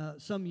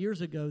 Some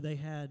years ago, they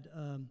had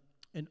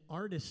an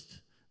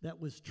artist that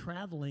was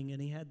traveling,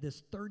 and he had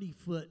this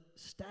 30-foot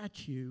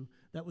statue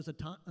that was an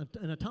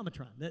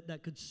automatron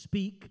that could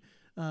speak,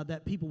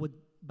 that people would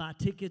buy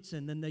tickets,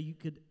 and then you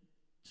could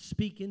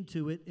speak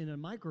into it in a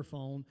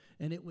microphone,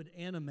 and it would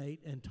animate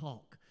and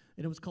talk.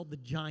 And it was called the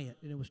Giant,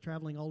 and it was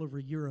traveling all over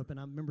Europe, and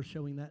I remember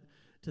showing that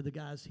to the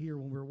guys here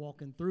when we were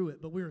walking through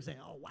it. But we were saying,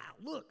 oh, wow,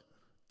 look,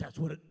 that's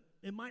what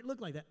it might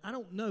look like that. I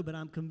don't know, but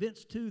I'm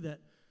convinced, too, that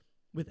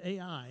with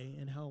AI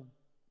and how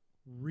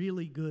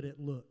really good it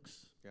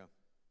looks, Yeah.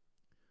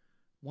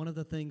 one of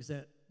the things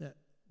that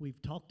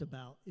we've talked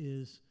about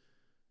is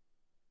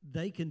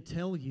they can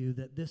tell you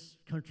that this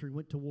country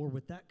went to war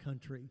with that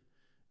country,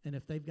 and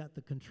if they've got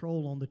the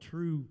control on the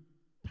true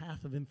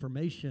path of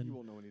information, You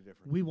won't know any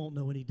different. we won't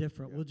know any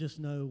different. Yeah. We'll just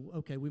know,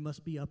 okay, we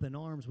must be up in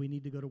arms. We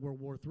need to go to World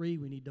War III.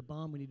 We need to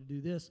bomb. We need to do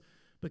this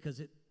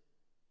because it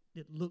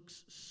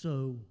looks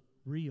so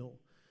real.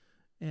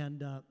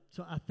 And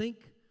so I think,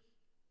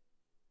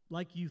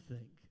 like you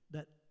think,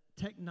 that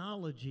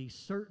technology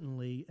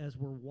certainly, as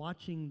we're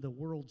watching the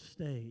world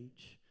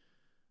stage,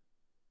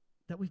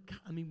 that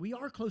we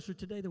are closer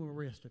today than we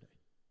were yesterday.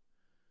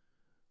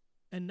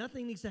 And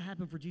nothing needs to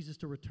happen for Jesus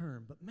to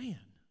return. But man,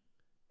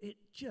 it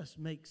just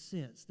makes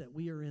sense that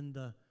we are in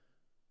the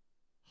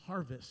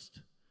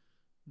harvest,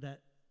 that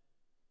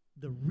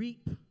the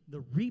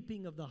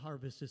reaping of the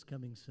harvest is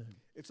coming soon.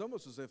 It's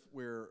almost as if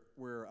we're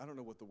I don't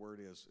know what the word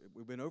is.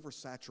 We've been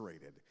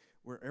oversaturated.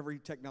 Where every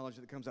technology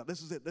that comes out,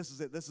 this is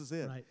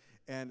it. Right.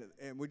 And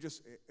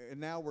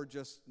now we're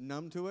just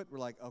numb to it. We're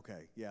like,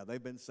 okay, yeah,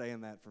 they've been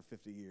saying that for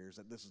 50 years,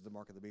 that this is the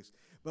mark of the beast.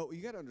 But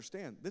you got to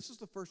understand, this is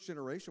the first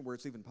generation where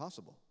it's even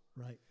possible.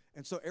 Right.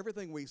 And so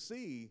everything we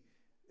see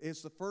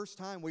is the first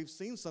time we've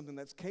seen something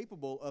that's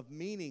capable of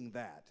meaning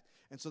that.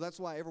 And so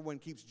that's why everyone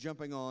keeps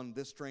jumping on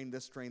this train.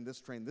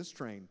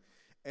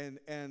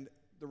 And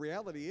the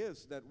reality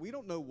is that we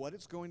don't know what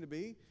it's going to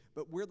be,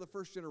 but we're the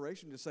first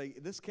generation to say,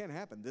 this can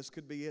happen. This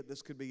could be it.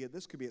 This could be it.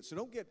 This could be it. So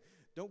don't get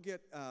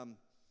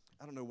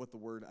I don't know what the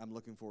word I'm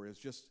looking for is,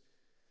 just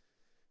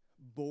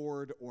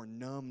bored or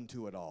numb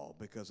to it all,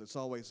 because it's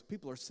always,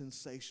 people are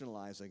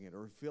sensationalizing it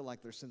or feel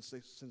like they're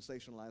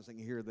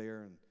sensationalizing here,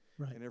 there,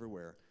 and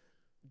everywhere.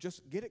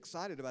 Just get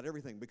excited about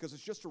everything, because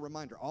it's just a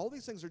reminder. All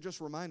these things are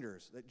just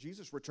reminders that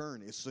Jesus'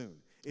 return is soon.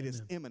 It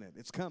is imminent.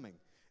 It's coming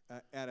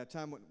at a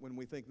time when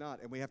we think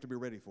not, and we have to be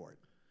ready for it.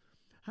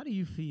 How do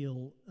you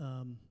feel?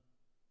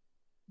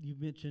 You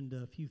mentioned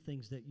a few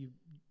things that you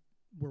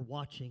were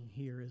watching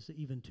here. As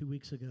even 2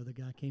 weeks ago, the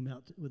guy came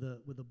out with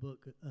a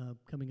book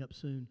coming up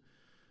soon.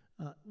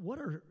 What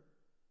are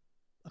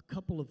a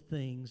couple of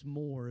things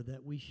more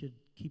that we should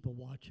keep a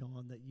watch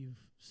on that you've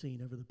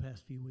seen over the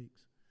past few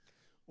weeks?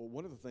 Well,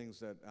 one of the things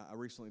that I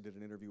recently did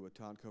an interview with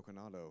Todd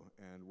Coconato,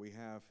 and we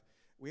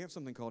have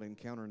something called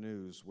Encounter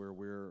News, where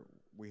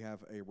we have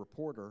a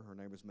reporter. Her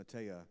name is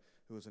Matea,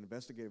 who is an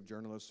investigative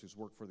journalist who's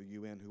worked for the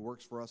UN, who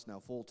works for us now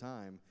full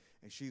time,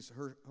 and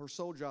her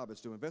sole job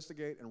is to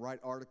investigate and write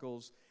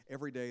articles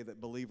every day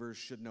that believers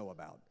should know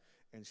about.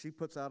 And she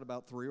puts out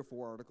about 3 or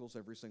 4 articles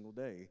every single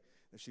day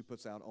that she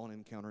puts out on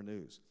Encounter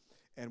News.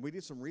 And we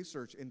did some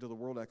research into the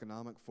World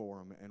Economic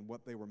Forum and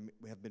what they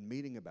have been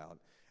meeting about.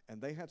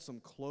 And they had some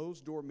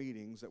closed-door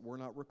meetings that were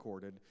not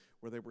recorded,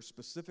 where they were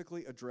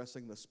specifically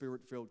addressing the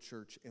Spirit-filled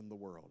church in the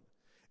world.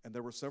 And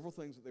there were several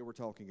things that they were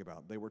talking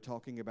about. They were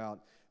talking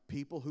about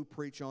people who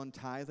preach on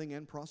tithing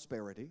and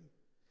prosperity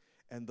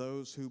and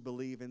those who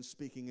believe in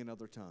speaking in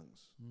other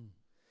tongues.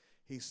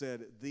 He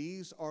said,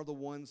 these are the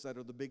ones that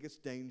are the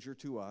biggest danger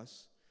to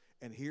us,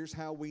 and here's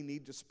how we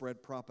need to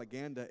spread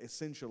propaganda,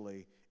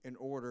 essentially, in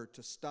order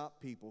to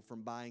stop people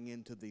from buying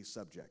into these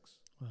subjects.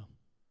 Wow.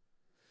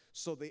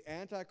 So the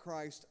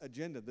Antichrist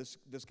agenda, this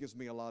gives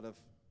me a lot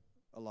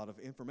of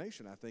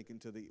information, I think,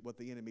 into what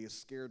the enemy is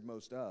scared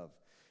most of.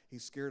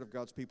 He's scared of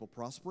God's people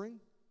prospering,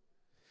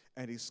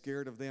 and he's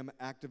scared of them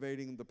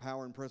activating the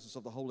power and presence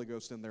of the Holy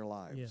Ghost in their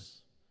lives.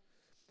 Yes.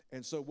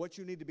 And so what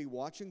you need to be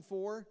watching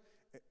for,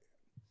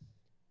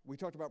 we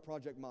talked about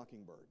Project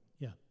Mockingbird.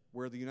 Yeah.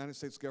 Where the United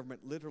States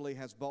government literally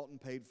has bought and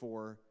paid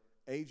for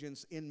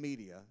agents in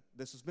media.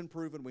 This has been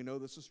proven. We know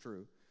this is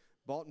true.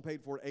 Bought and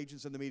paid for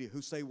agents in the media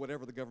who say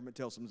whatever the government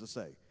tells them to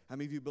say. How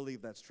many of you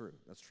believe that's true?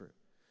 That's true.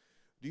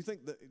 Do you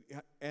think that,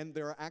 and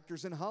there are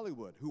actors in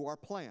Hollywood who are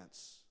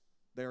plants.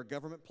 They are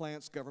government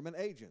plants, government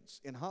agents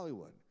in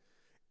Hollywood.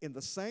 In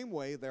the same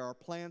way, there are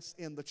plants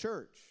in the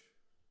church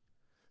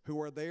who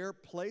are there,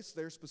 placed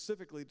there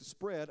specifically to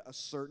spread a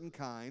certain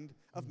kind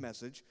of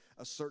message,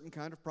 a certain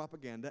kind of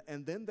propaganda,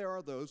 and then there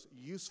are those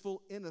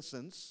useful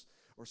innocents,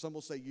 or some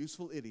will say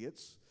useful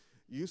idiots,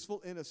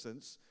 useful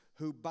innocents,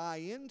 who buy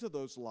into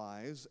those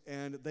lies,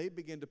 and they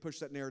begin to push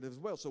that narrative as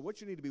well. So what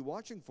you need to be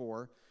watching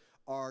for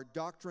are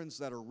doctrines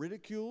that are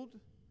ridiculed,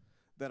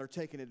 that are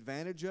taken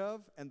advantage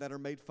of, and that are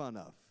made fun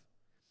of.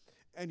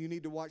 And you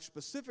need to watch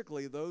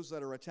specifically those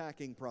that are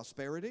attacking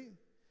prosperity,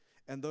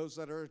 and those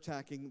that are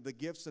attacking the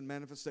gifts and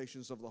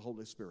manifestations of the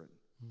Holy Spirit.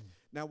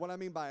 Now, what I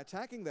mean by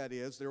attacking that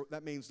is,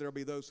 that means there will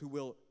be those who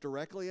will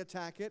directly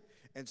attack it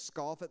and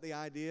scoff at the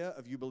idea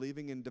of you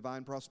believing in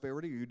divine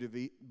prosperity, or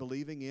you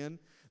believing in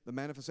the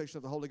manifestation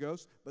of the Holy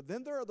Ghost. But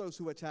then there are those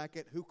who attack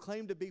it who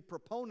claim to be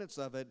proponents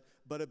of it,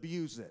 but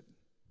abuse it.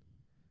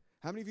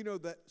 How many of you know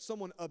that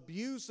someone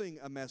abusing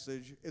a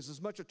message is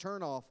as much a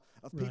turnoff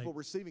of people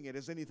receiving it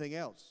as anything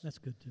else? That's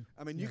good too.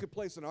 I mean, you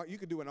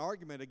could do an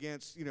argument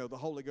against, the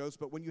Holy Ghost,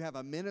 but when you have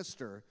a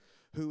minister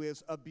who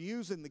is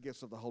abusing the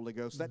gifts of the Holy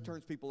Ghost, that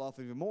turns people off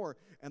even more,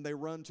 and they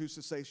run to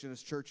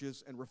cessationist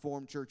churches and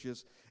Reformed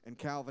churches and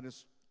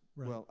Calvinist.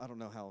 Right. Well, I don't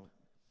know how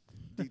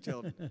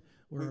detailed.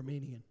 We're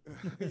Armenian.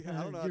 Yeah,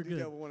 I don't know how You're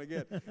detailed good. we want to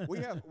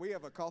get. We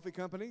have a coffee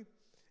company,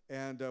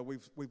 and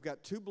we've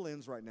got 2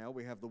 blends right now.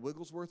 We have the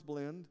Wigglesworth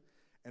blend,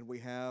 and we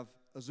have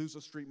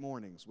Azusa Street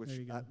Mornings, which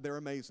they're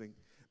amazing.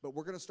 But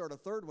we're going to start a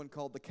 3rd one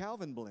called the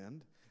Calvin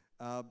blend.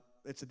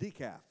 It's a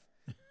decaf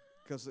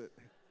because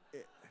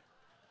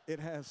it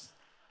has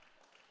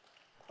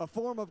a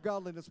form of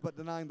godliness but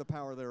denying the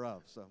power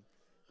thereof. So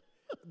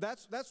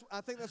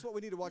I think that's what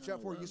we need to watch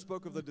out for. You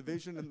spoke of the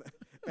division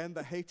and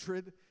the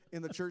hatred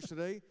in the church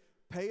today.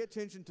 Pay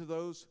attention to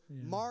those.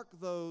 Yeah. Mark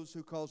those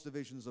who cause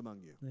divisions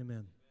among you.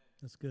 Amen.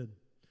 That's good.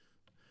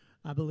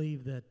 I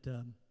believe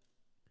that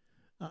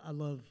I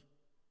love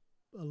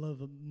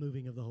a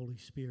moving of the Holy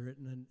Spirit,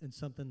 and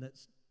something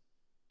that's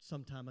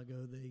some time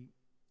ago they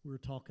were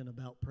talking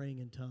about praying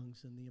in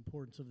tongues and the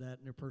importance of that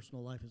in their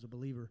personal life as a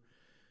believer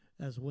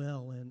as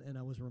well. And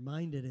I was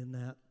reminded in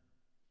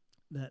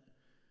that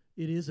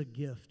it is a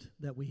gift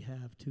that we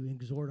have to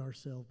exhort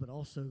ourselves, but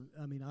also,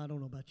 I mean, I don't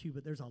know about you,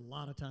 but there's a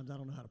lot of times I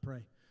don't know how to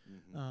pray.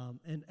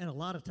 Mm-hmm. And a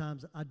lot of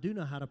times I do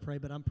know how to pray,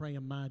 but I'm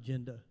praying my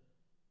agenda.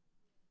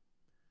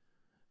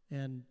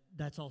 And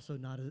that's also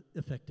not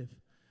effective.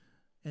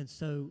 And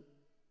so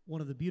one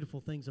of the beautiful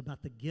things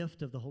about the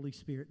gift of the Holy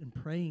Spirit and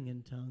praying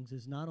in tongues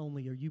is not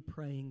only are you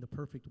praying the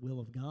perfect will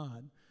of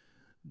God,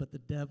 but the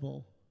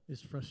devil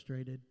is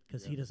frustrated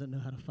because he doesn't know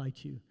how to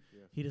fight you.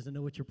 Yeah. He doesn't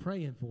know what you're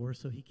praying for,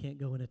 so he can't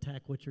go and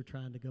attack what you're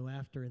trying to go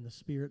after in the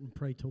Spirit and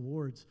pray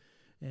towards.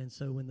 And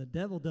so when the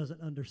devil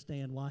doesn't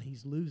understand why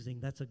he's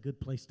losing, that's a good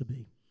place to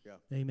be. Yeah.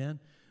 Amen?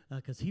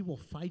 Because he will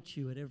fight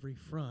you at every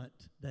front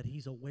that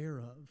he's aware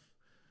of.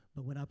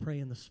 But when I pray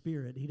in the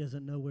Spirit, he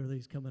doesn't know where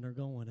he's coming or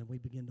going, and we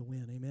begin to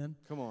win. Amen?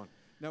 Come on.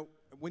 Now,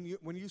 when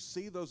you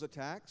see those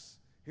attacks,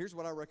 here's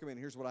what I recommend.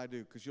 Here's what I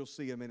do, because you'll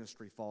see a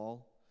ministry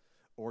fall,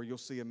 or you'll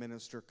see a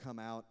minister come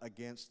out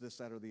against this,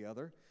 that, or the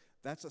other.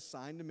 That's a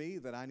sign to me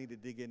that I need to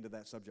dig into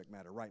that subject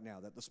matter right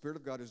now, that the Spirit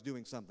of God is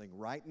doing something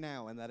right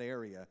now in that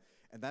area,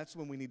 and that's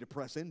when we need to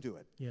press into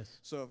it. Yes.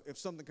 So if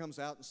something comes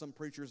out and some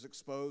preacher is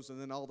exposed,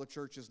 and then all the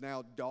church is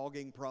now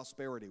dogging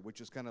prosperity, which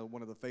is kind of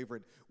one of the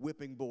favorite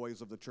whipping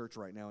boys of the church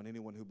right now and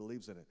anyone who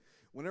believes in it.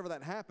 Whenever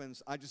that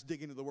happens, I just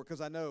dig into the Word,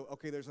 because I know,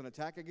 okay, there's an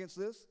attack against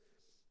this.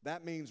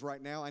 That means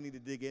right now I need to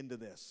dig into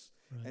this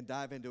and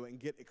dive into it and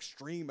get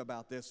extreme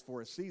about this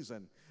for a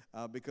season,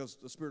 because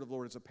the Spirit of the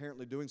Lord is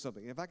apparently doing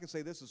something. And if I can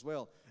say this as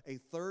well, a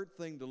third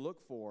thing to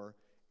look for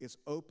is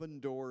open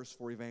doors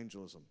for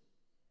evangelism.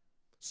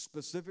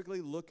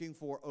 Specifically looking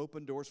for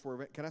open doors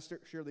for Can I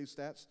share these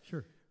stats?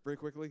 Sure. Very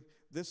quickly.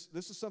 This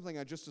is something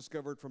I just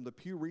discovered from the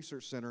Pew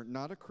Research Center,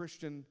 not a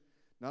Christian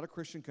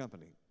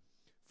company.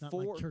 Not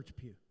like Church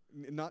Pew.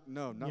 Not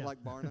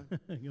like Barna. Go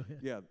ahead.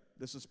 Yeah,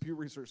 this is Pew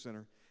Research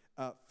Center.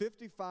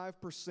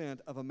 55%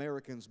 of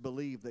Americans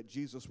believe that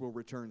Jesus will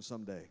return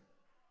someday.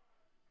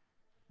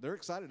 They're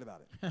excited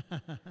about it.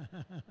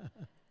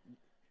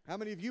 How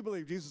many of you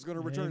believe Jesus is going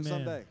to return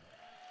someday?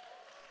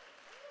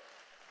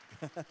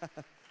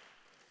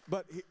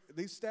 But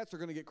these stats are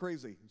going to get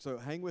crazy, so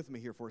hang with me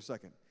here for a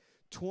second.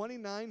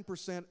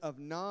 29% of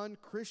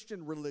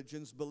non-Christian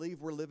religions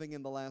believe we're living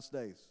in the last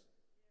days.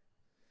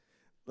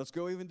 Let's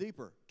go even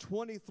deeper.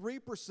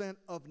 23%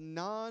 of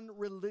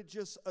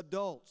non-religious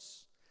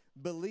adults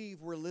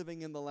believe we're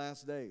living in the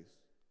last days.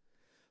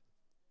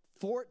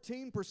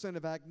 14%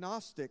 of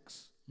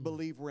agnostics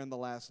believe we're in the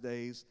last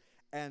days,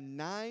 and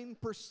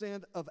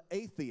 9% of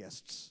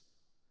atheists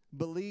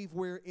believe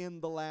we're in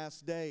the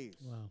last days.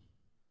 Wow.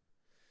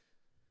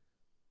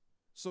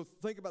 So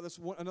think about this.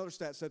 Another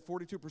stat said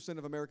 42%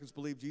 of Americans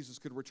believe Jesus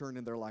could return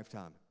in their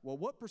lifetime. Well,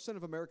 what percent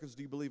of Americans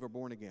do you believe are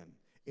born again?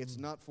 It's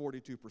not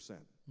 42%.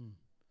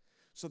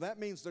 So that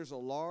means there's a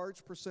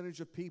large percentage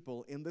of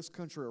people in this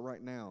country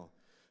right now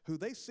who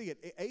they see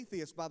it.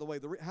 Atheists, by the way,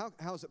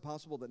 how is it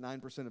possible that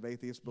 9% of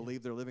atheists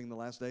believe they're living in the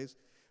last days?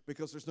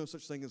 Because there's no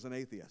such thing as an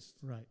atheist.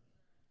 Right.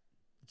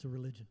 It's a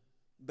religion.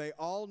 They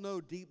all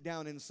know deep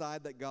down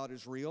inside that God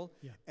is real.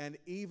 Yeah. And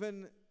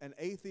even an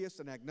atheist,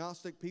 an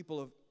agnostic, people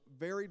of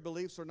varied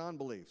beliefs or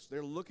non-beliefs,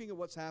 they're looking at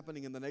what's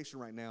happening in the nation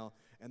right now,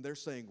 and they're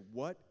saying,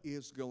 what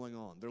is going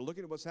on? They're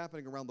looking at what's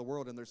happening around the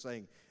world, and they're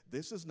saying,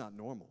 this is not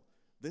normal.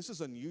 This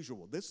is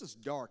unusual. This is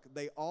dark.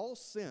 They all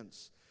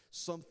sense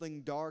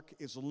something dark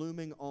is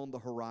looming on the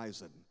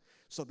horizon.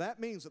 So that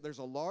means that there's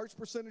a large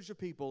percentage of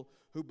people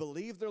who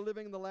believe they're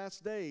living in the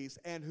last days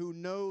and who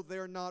know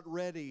they're not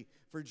ready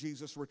for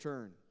Jesus'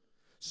 return.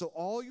 So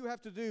all you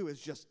have to do is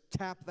just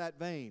tap that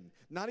vein.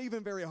 Not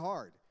even very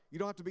hard. You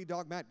don't have to be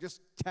dogmatic.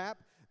 Just tap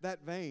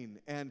that vein.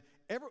 And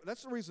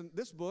that's the reason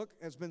this book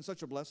has been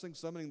such a blessing,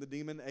 Summoning the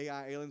Demon,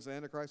 AI, Aliens, and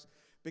Antichrist,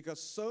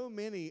 because so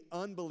many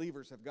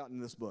unbelievers have gotten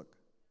this book.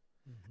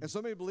 And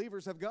so many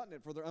believers have gotten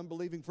it for their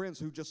unbelieving friends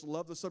who just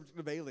love the subject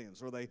of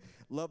aliens, or they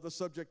love the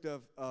subject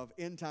of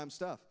end-time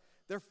stuff.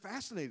 They're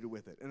fascinated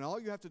with it. And all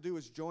you have to do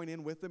is join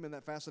in with them in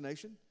that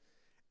fascination,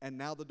 and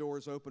now the door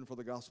is open for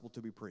the gospel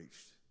to be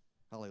preached.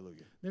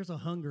 Hallelujah. There's a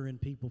hunger in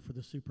people for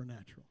the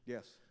supernatural.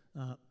 Yes.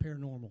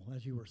 Paranormal,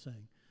 as you were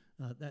saying.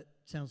 That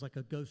sounds like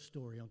a ghost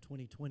story on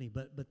 2020,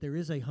 but there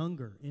is a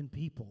hunger in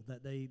people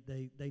that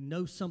they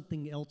know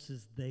something else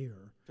is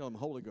there. Tell them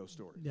Holy Ghost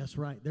story. That's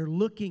right. They're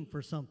looking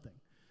for something,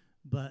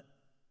 but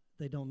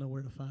they don't know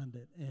where to find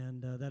it.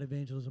 And that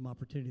evangelism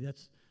opportunity,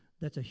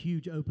 that's a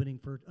huge opening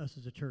for us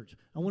as a church.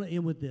 I want to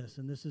end with this,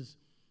 and this is,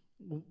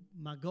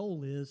 my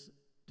goal is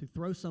to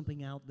throw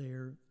something out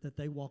there that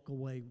they walk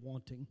away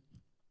wanting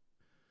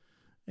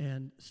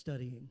and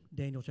studying.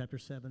 Daniel chapter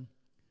 7,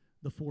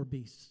 the 4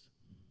 beasts.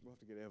 We'll have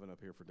to get Evan up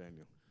here for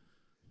Daniel.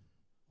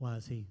 Why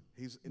is he?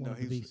 He's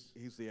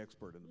the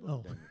expert in the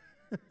book of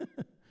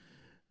Daniel.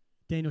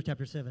 Daniel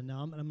chapter 7.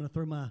 Now, I'm going to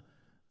throw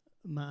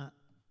my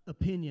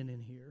opinion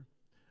in here.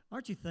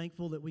 Aren't you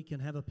thankful that we can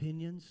have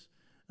opinions?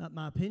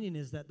 My opinion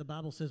is that the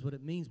Bible says what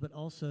it means, but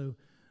also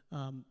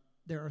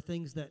there are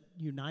things that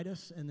unite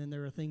us, and then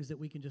there are things that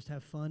we can just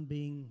have fun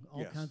being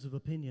all kinds of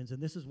opinions.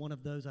 And this is one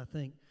of those, I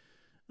think.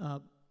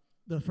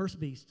 The first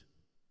beast.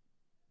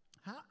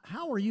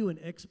 How are you an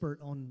expert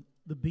on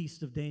the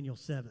beast of Daniel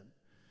 7?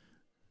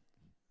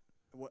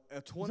 Well,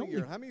 a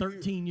 20-year, how many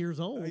 13 years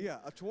old. Yeah,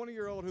 a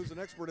 20-year-old who's an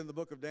expert in the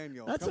book of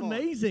Daniel. That's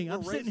amazing.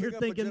 I'm sitting here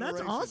thinking,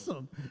 that's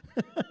awesome.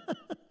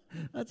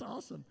 That's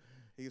awesome.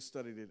 He has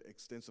studied it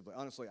extensively.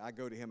 Honestly, I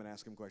go to him and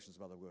ask him questions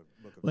about the book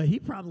of Well, he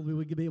probably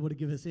would be able to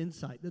give us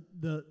insight.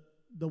 The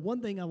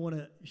one thing I want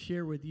to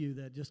share with you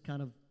that just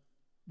kind of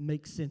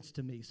makes sense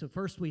to me. So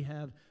first we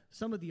have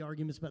some of the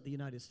arguments about the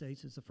United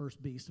States as the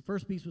first beast. The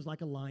first beast was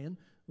like a lion.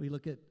 We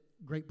look at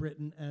Great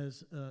Britain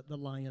as the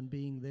lion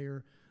being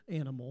their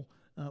animal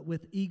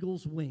with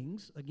eagle's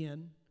wings.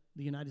 Again,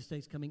 the United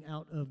States coming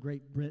out of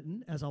Great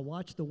Britain. As I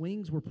watched, the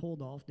wings were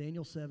pulled off.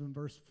 Daniel 7,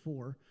 verse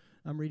 4.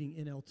 I'm reading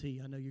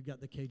NLT. I know you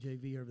got the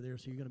KJV over there,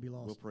 so you're going to be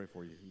lost. We'll pray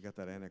for you. You got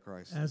that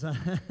Antichrist. As I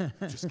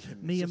just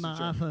kidding. Me and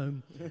my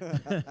iPhone.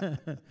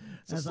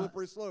 It's a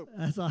slippery slope.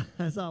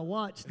 As I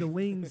watched, the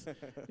wings,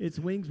 its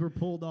wings were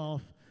pulled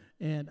off,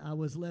 and I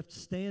was left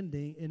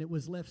standing, and it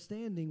was left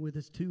standing with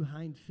its 2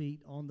 hind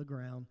feet on the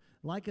ground,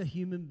 like a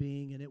human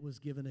being, and it was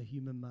given a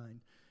human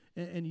mind.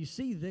 And you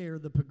see there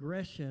the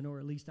progression, or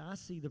at least I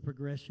see the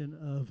progression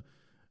of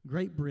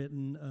Great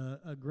Britain,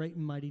 a great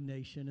and mighty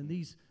nation, and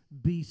these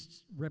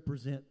beasts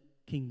represent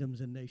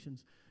kingdoms and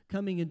nations.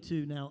 Coming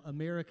into now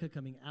America,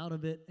 coming out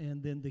of it,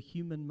 and then the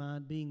human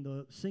mind being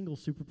the single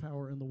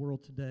superpower in the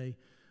world today,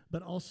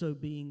 but also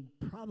being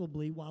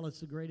probably, while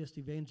it's the greatest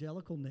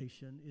evangelical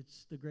nation,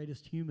 it's the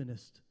greatest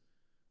humanist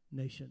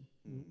nation.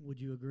 Would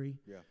you agree?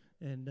 Yeah.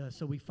 And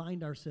so we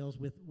find ourselves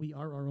we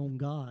are our own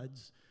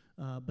gods,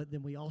 but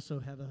then we also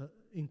have an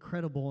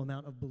incredible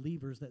amount of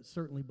believers that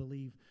certainly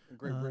believe. And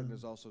Great Britain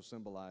is also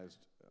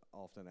symbolized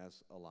often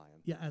as a lion.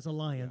 Yeah, as a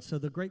lion. Yeah. So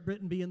the Great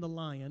Britain being the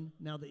lion,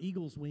 now the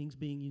eagle's wings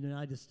being the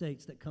United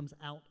States that comes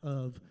out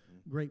of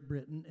Great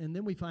Britain. And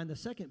then we find the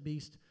second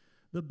beast,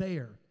 the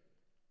bear.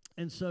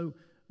 And so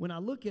when I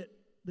look at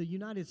the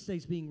United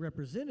States being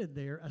represented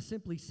there, I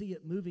simply see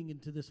it moving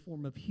into this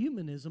form of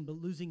humanism, but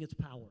losing its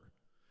power.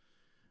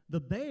 The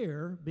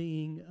bear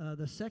being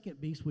the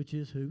second beast, which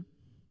is who?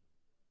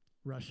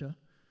 Russia,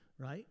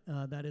 right?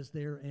 That is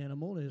their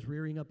animal. It is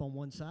rearing up on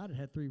one side. It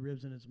had 3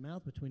 ribs in its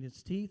mouth between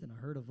its teeth, and I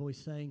heard a voice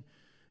saying,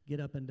 "Get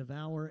up and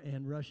devour."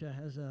 And Russia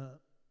has a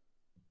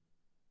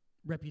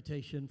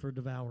reputation for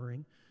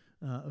devouring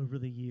over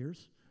the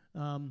years.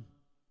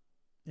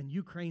 And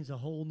Ukraine's a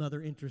whole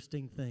nother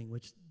interesting thing,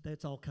 which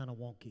that's all kind of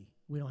wonky.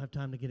 We don't have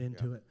time to get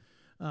into it.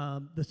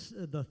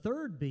 The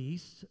third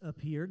beast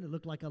appeared. It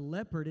looked like a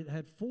leopard. It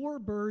had 4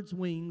 birds'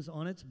 wings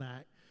on its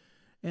back,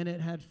 and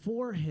it had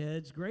 4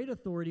 heads. Great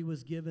authority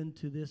was given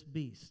to this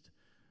beast.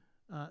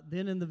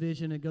 Then in the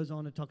vision, it goes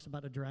on and talks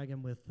about a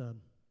dragon with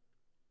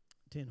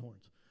 10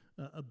 horns,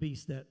 a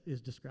beast that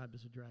is described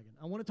as a dragon.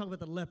 I want to talk about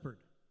the leopard.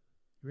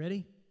 You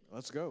ready?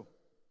 Let's go.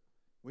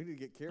 We need to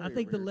get Carrie. I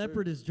think the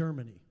leopard is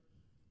Germany.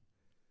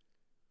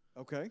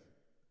 Okay.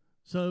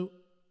 So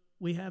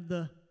we have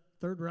the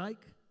Third Reich.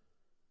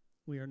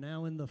 We are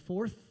now in the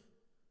fourth.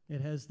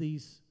 It has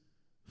these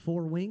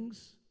 4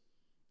 wings,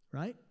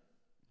 right?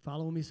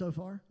 Following me so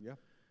far? Yeah.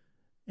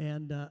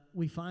 And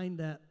we find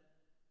that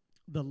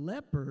the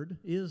leopard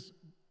is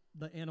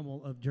the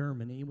animal of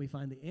Germany. We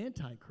find the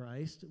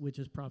Antichrist, which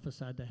is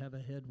prophesied to have a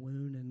head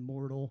wound and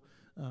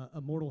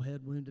a mortal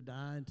head wound to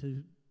die and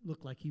to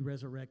look like he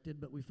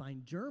resurrected. But we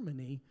find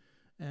Germany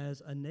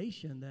as a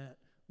nation that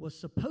was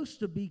supposed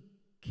to be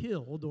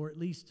killed or at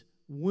least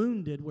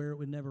wounded where it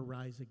would never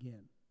rise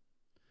again.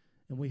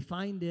 And we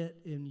find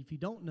it, and if you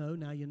don't know,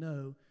 now you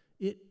know,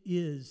 it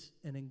is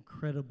an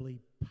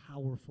incredibly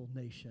powerful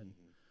nation.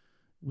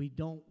 Mm-hmm. We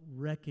don't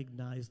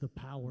recognize the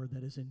power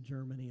that is in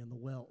Germany and the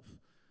wealth,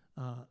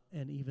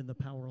 and even the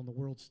power on the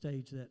world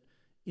stage that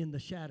in the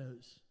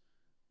shadows,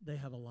 they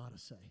have a lot to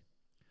say.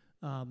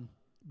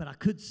 But I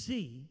could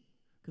see,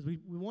 because we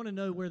want to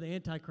know where the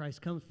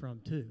Antichrist comes from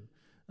too.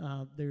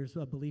 There's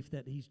a belief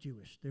that he's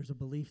Jewish. There's a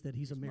belief that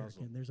he's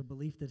American. Muslim. There's a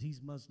belief that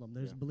he's Muslim.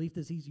 There's a belief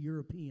that he's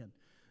European.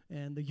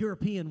 And the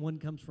European one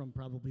comes from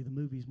probably the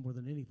movies more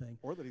than anything.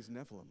 Or that he's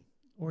Nephilim.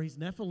 Or he's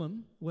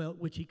Nephilim, well,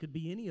 which he could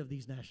be any of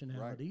these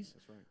nationalities.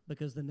 Right. That's right.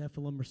 Because the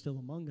Nephilim are still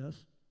among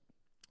us.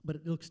 But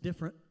it looks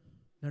different.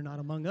 They're not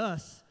among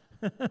us.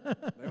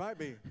 They might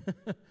be.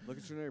 Look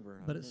at your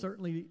neighbor. But it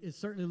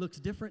certainly looks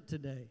different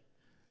today.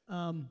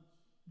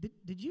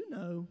 Did you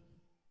know,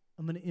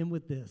 I'm going to end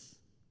with this,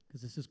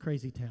 because this is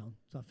crazy town,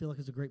 so I feel like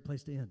it's a great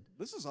place to end.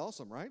 This is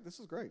awesome, right? This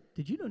is great.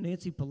 Did you know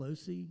Nancy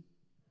Pelosi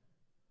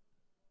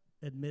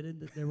admitted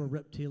that there were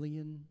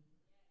reptilian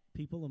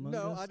people among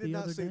us? No, I did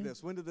not see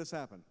this. When did this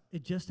happen?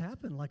 It just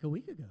happened like a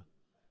week ago.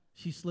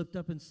 She slipped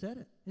up and said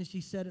it. And she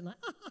said it like,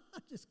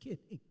 just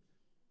kidding.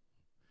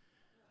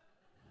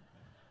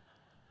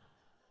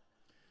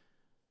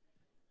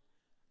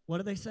 What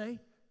do they say?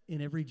 In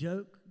every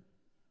joke,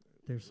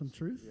 there's some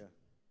truth. Yeah.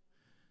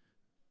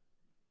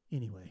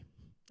 Anyway,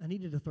 I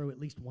needed to throw at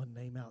least one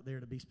name out there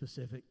to be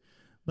specific.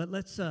 But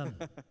let's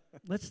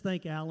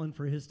thank Alan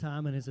for his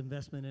time and his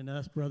investment in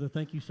us, brother.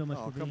 Thank you so much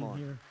for being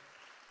here.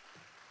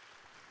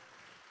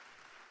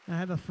 I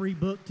have a free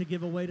book to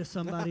give away to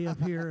somebody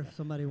up here if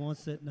somebody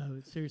wants it.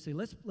 No, seriously,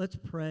 let's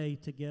pray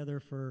together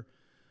for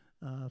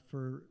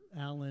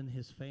Alan,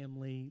 his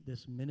family,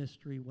 this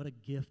ministry. What a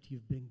gift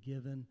you've been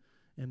given,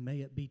 and may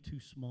it be too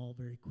small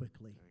very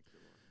quickly. Thank you,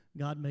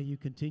 Lord. God, may you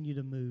continue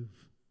to move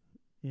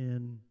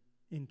in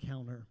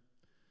Encounter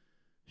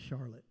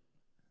Charlotte.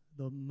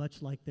 Though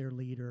much like their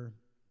leader,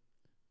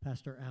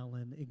 Pastor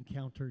Allen,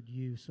 encountered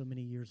you so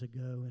many years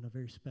ago in a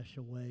very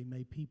special way,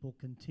 may people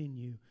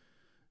continue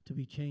to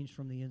be changed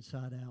from the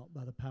inside out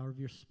by the power of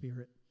your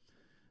Spirit.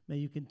 May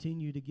you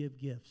continue to give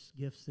gifts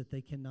that they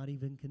cannot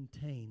even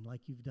contain,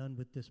 like you've done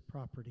with this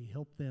property.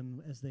 Help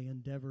them as they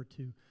endeavor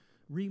to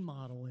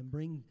remodel and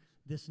bring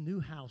this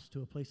new house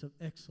to a place of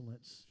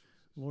excellence,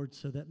 Lord,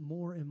 so that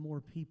more and more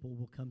people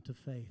will come to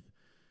faith.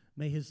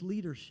 May his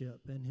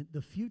leadership and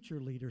the future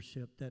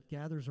leadership that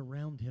gathers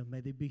around him, may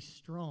they be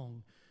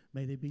strong,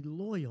 may they be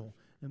loyal,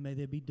 and may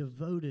they be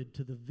devoted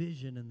to the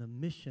vision and the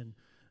mission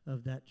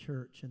of that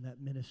church and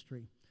that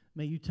ministry.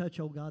 May you touch,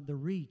 oh God, the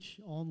reach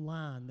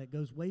online that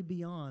goes way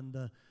beyond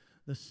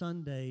the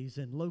Sundays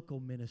and local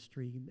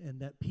ministry, and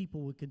that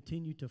people would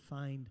continue to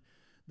find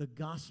the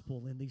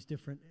gospel in these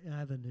different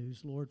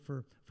avenues. Lord,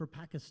 for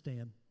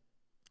Pakistan,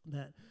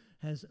 that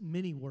has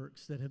many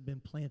works that have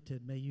been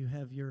planted. May you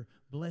have your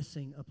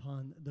blessing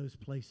upon those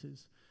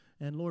places.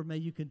 And Lord, may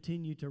you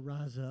continue to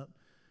rise up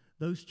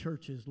those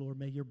churches, Lord.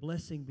 May your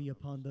blessing be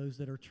upon those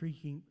that are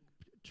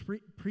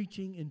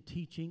preaching and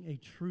teaching a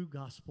true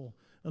gospel,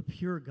 a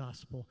pure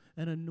gospel,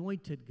 an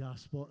anointed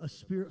gospel, a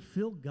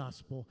spirit-filled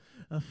gospel,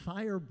 a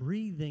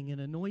fire-breathing and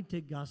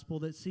anointed gospel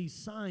that sees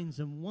signs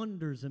and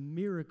wonders and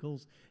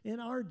miracles in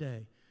our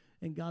day.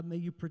 And God, may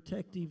you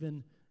protect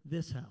even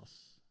this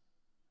house.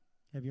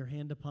 Have your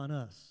hand upon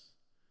us.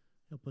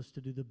 Help us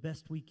to do the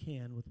best we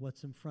can with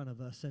what's in front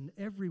of us and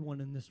everyone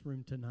in this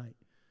room tonight.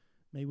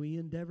 May we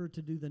endeavor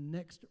to do the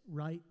next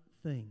right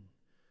thing.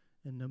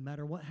 And no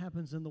matter what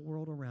happens in the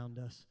world around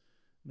us,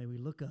 May we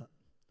look up,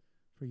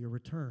 for your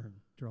return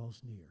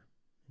draws near.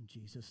 In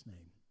Jesus'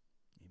 name,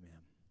 amen.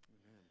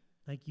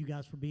 Thank you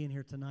guys for being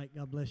here tonight.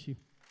 God bless you.